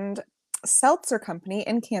Black-owned seltzer company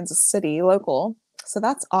in Kansas City, local. So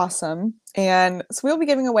that's awesome. And so we'll be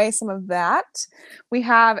giving away some of that. We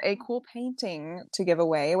have a cool painting to give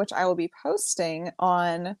away, which I will be posting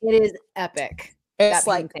on. It is epic. It's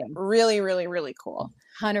like really, really, really cool.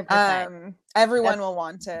 100%. Everyone will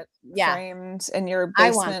want it framed in your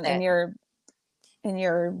basement, in your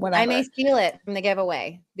whatever. I may steal it from the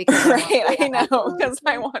giveaway because I know, because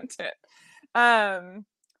I want it.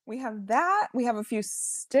 We have that. We have a few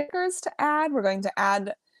stickers to add. We're going to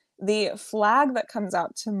add the flag that comes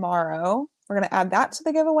out tomorrow. We're going to add that to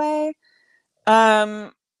the giveaway.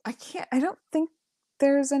 I don't think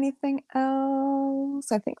there's anything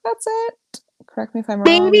else. I think that's it. Correct me if I'm wrong.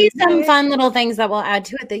 Maybe some fun little things that we'll add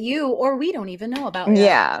to it that you or we don't even know about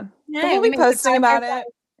yet. Yeah. We'll be posting about it.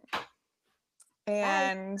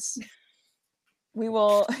 And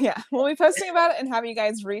we'll be posting about it and have you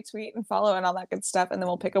guys retweet and follow and all that good stuff. And then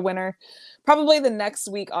we'll pick a winner probably the next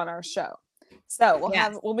week on our show. So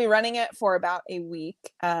we'll be running it for about a week.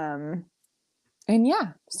 And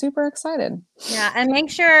super excited. Yeah. And make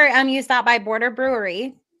sure you stop by Border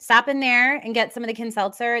Brewery. Stop in there and get some of the Kin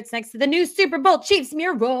Seltzer. It's next to the new Super Bowl Chiefs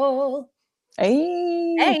mural.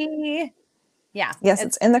 Hey. Yeah. Yes,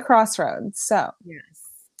 it's in the Crossroads. So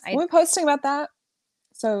we'll be posting about that.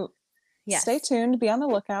 So stay tuned. Be on the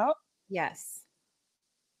lookout. Yes.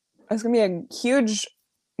 It's going to be a huge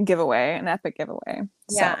giveaway, an epic giveaway.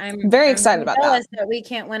 Yeah, so I'm very excited about that. That we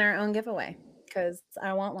can't win our own giveaway because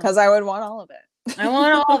I want one. Because I would want all of it. I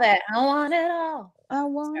want all of it. I want it all. I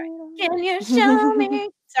want it all. Can you show me?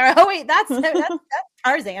 Sorry. Oh wait, that's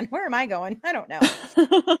Tarzan. Where am I going? I don't know. I don't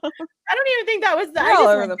even think that was I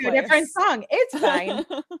just went to a different song. It's fine.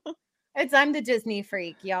 I'm the Disney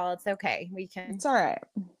freak, y'all. It's okay. We can. It's all right.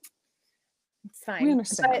 It's fine. We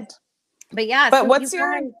understand. But yeah. But what's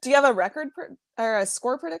your? Do you have a record or a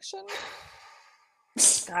score prediction?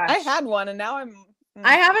 Gosh. I had one, and now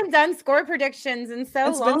I haven't done score predictions in so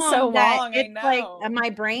long. It's been so long. It's like my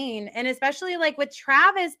brain, and especially like with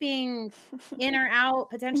Travis being in or out,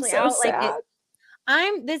 potentially so out. Sad.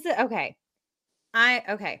 Okay.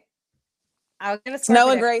 I'll give a score.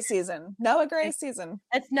 Noah Gray season. Noah Gray season.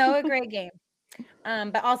 It's Noah Gray game.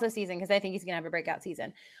 But also season because I think he's gonna have a breakout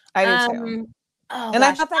season. I do too. And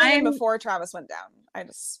I thought that even before Travis went down.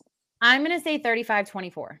 I'm gonna say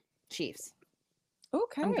 35-24 Chiefs.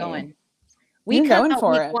 Okay. I'm going. We come out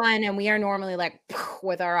week one and we are normally like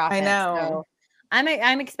with our offense. I know. So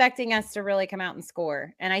I'm expecting us to really come out and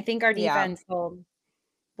score. And I think our defense will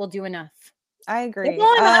do enough. I agree.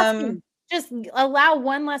 Just allow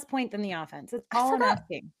one less point than the offense. It's all I'm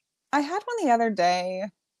asking. I had one the other day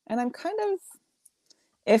and I'm kind of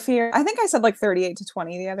iffy. I think I said like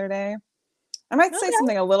 38-20 the other day. I might say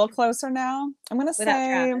something a little closer now. I'm going to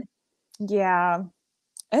say,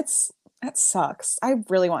 that sucks. I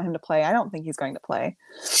really want him to play. I don't think he's going to play.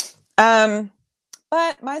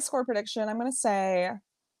 But my score prediction, I'm going to say,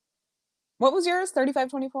 what was yours?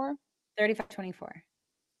 35-24? 35-24.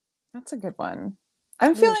 That's a good one.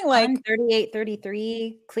 I'm feeling like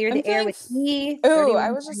 38-33. Clear the air with me. Oh,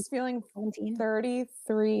 I was just feeling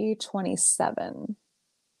 33-27.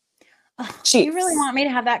 You really want me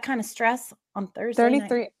to have that kind of stress on Thursday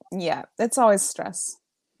 33 night? Yeah, it's always stress.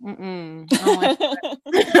 I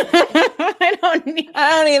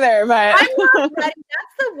don't either, but I'm not ready.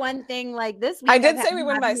 That's the one thing. Like this week, I did say we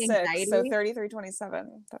win by 6, so 33-27.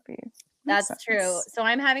 That's true. So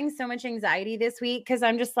I'm having so much anxiety this week because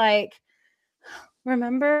I'm just like,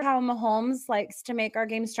 remember how Mahomes likes to make our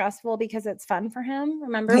game stressful because it's fun for him?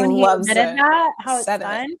 Remember when he admitted that? How it's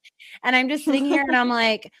fun? And I'm just sitting here and I'm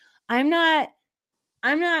like, I'm not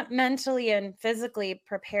mentally and physically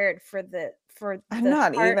prepared for the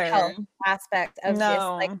not heart either health aspect of this.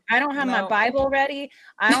 Like I don't have my Bible ready.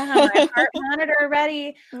 I don't have my heart monitor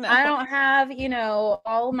ready. I don't have,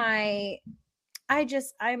 all my hey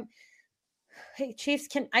Chiefs,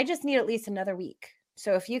 I just need at least another week.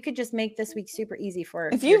 So if you could just make this week super easy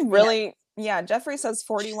if you really Jeffrey says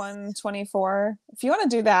 41-24. If you want to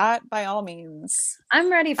do that, by all means. I'm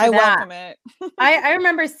ready for that. I welcome it. I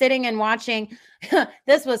remember sitting and watching.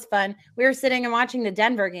 This was fun. We were sitting and watching the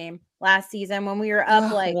Denver game last season when we were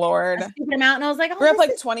up a stupid amount. And I was like, we're up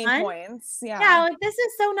like 20 points. Yeah, like this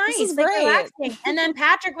is so nice. This is like great. Relaxing. And then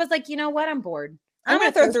Patrick was like, you know what? I'm bored. I'm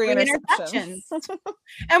gonna throw 3 interceptions.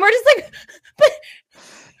 And we're just like,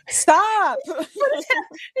 Stop. I'm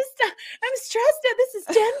stressed out. This is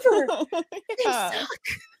Denver. They suck.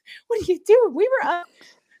 What are you doing? We were up.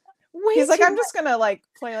 He's like, I'm just gonna like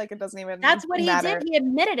play like it doesn't even That's what matter. He did. He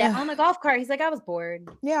admitted it on the golf cart. He's like, I was bored.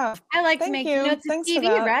 Yeah. I like to make, it's TV,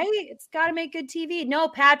 right? It's got to make good TV. No,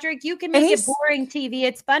 Patrick, you can make it boring TV.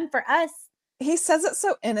 It's fun for us. He says it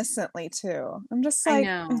so innocently too. I'm just like,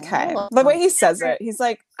 okay. The way he says it, he's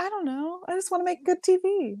like, I don't know. I just want to make good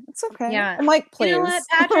TV. It's okay. Yeah. I'm like, please. You know what,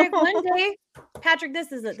 Patrick? One day, Patrick,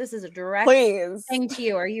 this is a direct thing to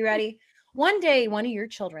you. Are you ready? One day, one of your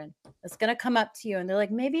children is going to come up to you and they're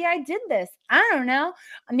like, maybe I did this. I don't know.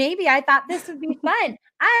 Maybe I thought this would be fun.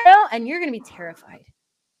 I don't know. And you're going to be terrified.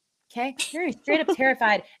 Okay. You're going to be straight up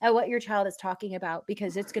terrified at what your child is talking about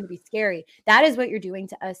because it's going to be scary. That is what you're doing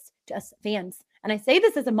to us fans. And I say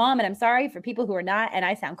this as a mom, and I'm sorry for people who are not, and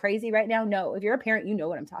I sound crazy right now. No, if you're a parent, you know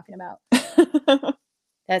what I'm talking about.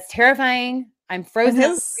 That's terrifying. I'm frozen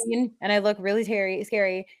on the screen and I look really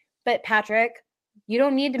scary. But Patrick, you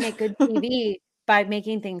don't need to make good TV by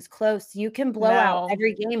making things close. You can blow out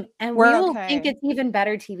every game, and we will think it's even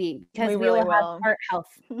better TV because we will have heart health.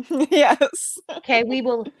 Yes. Okay, we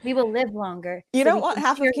will live longer. You don't want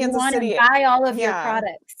half of Kansas City buy all of your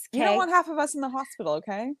products. Okay? You don't want half of us in the hospital,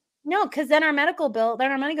 okay? No, because then our medical bill,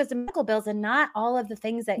 then our money goes to medical bills and not all of the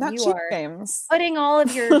things that you are putting all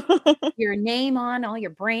of your name on, all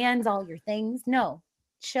your brands, all your things. No,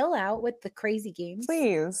 chill out with the crazy games.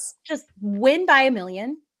 Please. Just win by 1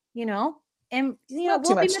 million, and we'll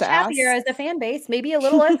be much happier as a fan base. Maybe a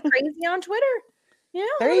little less crazy on Twitter.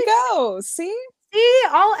 There you go. See,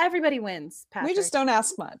 everybody wins. Patrick. We just don't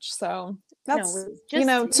ask much, so that's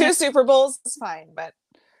 2 Super Bowls is fine, but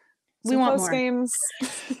we want close more games.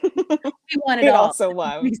 We want it all. Also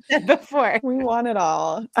love. We said before. We want it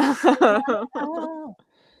all.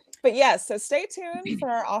 But yes, so stay tuned for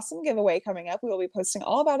our awesome giveaway coming up. We will be posting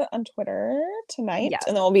all about it on Twitter tonight,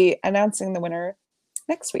 and then we'll be announcing the winner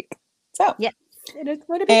next week. So yes, it is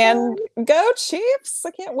going to be fun. Go Chiefs!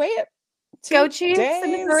 I can't wait. Go Chiefs!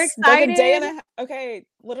 I'm so excited. Like a day and a half. Okay,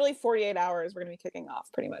 literally 48 hours. We're going to be kicking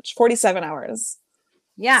off. Pretty much 47 hours.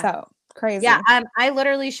 Yeah. So crazy. Yeah. I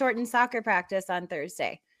literally shortened soccer practice on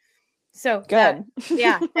Thursday. So good.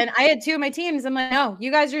 Yeah. And I had 2 of my teams. I'm like, no,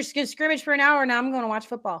 you guys are just going to scrimmage for an hour. Now I'm going to watch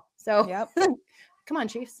football. So come on,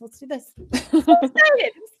 Chiefs. Let's do this. I'm so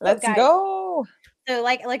excited. Let's go. So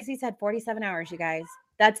like Lexi said, 47 hours, you guys.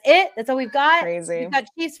 That's it. That's all we've got. Crazy. We've got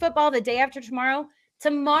Chiefs football the day after tomorrow.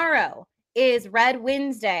 Tomorrow is Red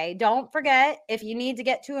Wednesday. Don't forget, if you need to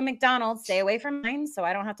get to a McDonald's, stay away from mine so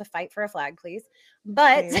I don't have to fight for a flag, please.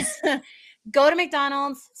 But go to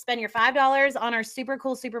McDonald's, spend your $5 on our super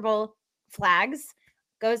cool Super Bowl flags.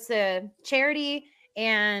 Goes to charity,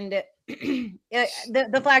 and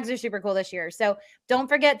the flags are super cool this year. So don't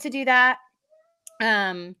forget to do that.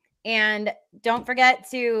 And don't forget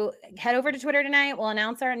to head over to Twitter tonight. We'll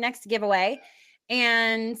announce our next giveaway.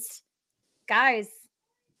 And guys,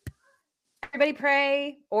 everybody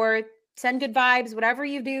pray or send good vibes, whatever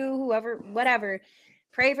you do, whatever.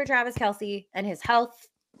 Pray for Travis Kelce and his health.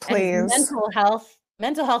 Please. And his mental health.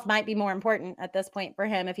 Mental health might be more important at this point for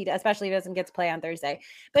him especially if he doesn't get to play on Thursday.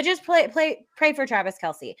 But just pray for Travis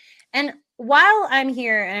Kelce. And while I'm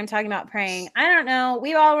here and I'm talking about praying, I don't know.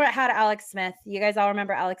 We all had Alex Smith. You guys all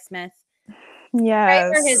remember Alex Smith? Yes.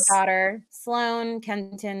 Pray for his daughter, Sloan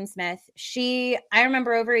Kenton Smith. I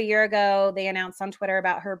remember over a year ago, they announced on Twitter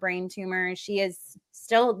about her brain tumor. She is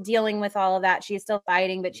still dealing with all of that. She is still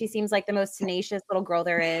fighting, but she seems like the most tenacious little girl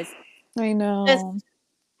there is. I know. Just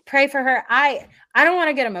pray for her. I don't want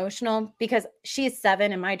to get emotional because she's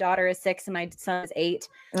 7 and my daughter is 6 and my son is 8.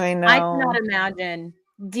 I know. I cannot imagine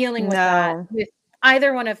dealing with that with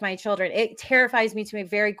either one of my children. It terrifies me to my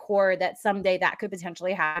very core that someday that could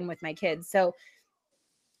potentially happen with my kids. So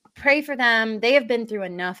pray for them. They have been through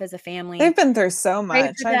enough as a family. They've been through so much.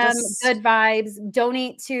 Pray for them. Good vibes.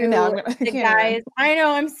 Donate to the guys. I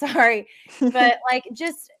know. I'm sorry. But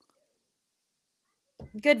just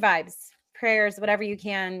good vibes. Prayers, whatever you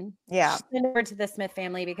can. Yeah. Send over to the Smith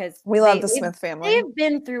family because we love the Smith family. They've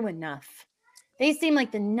been through enough. They seem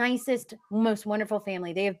like the nicest, most wonderful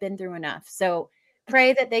family. They have been through enough. So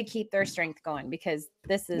pray that they keep their strength going because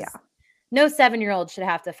this is no 7-year-old should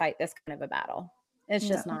have to fight this kind of a battle. It's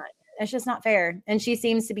just not. It's just not fair. And she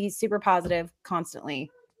seems to be super positive constantly.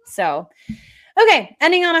 So, okay.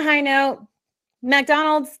 Ending on a high note.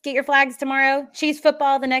 McDonald's, get your flags tomorrow. Chiefs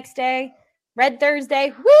football the next day. Red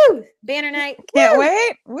Thursday, woo! Banner night, can't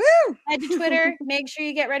wait, woo! Head to Twitter, make sure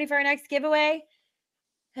you get ready for our next giveaway.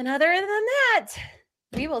 And other than that,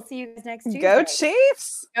 we will see you guys next Tuesday. Go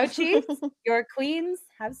Chiefs! Go Chiefs! Your queens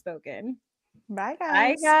have spoken. Bye,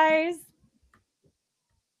 guys. Bye, guys.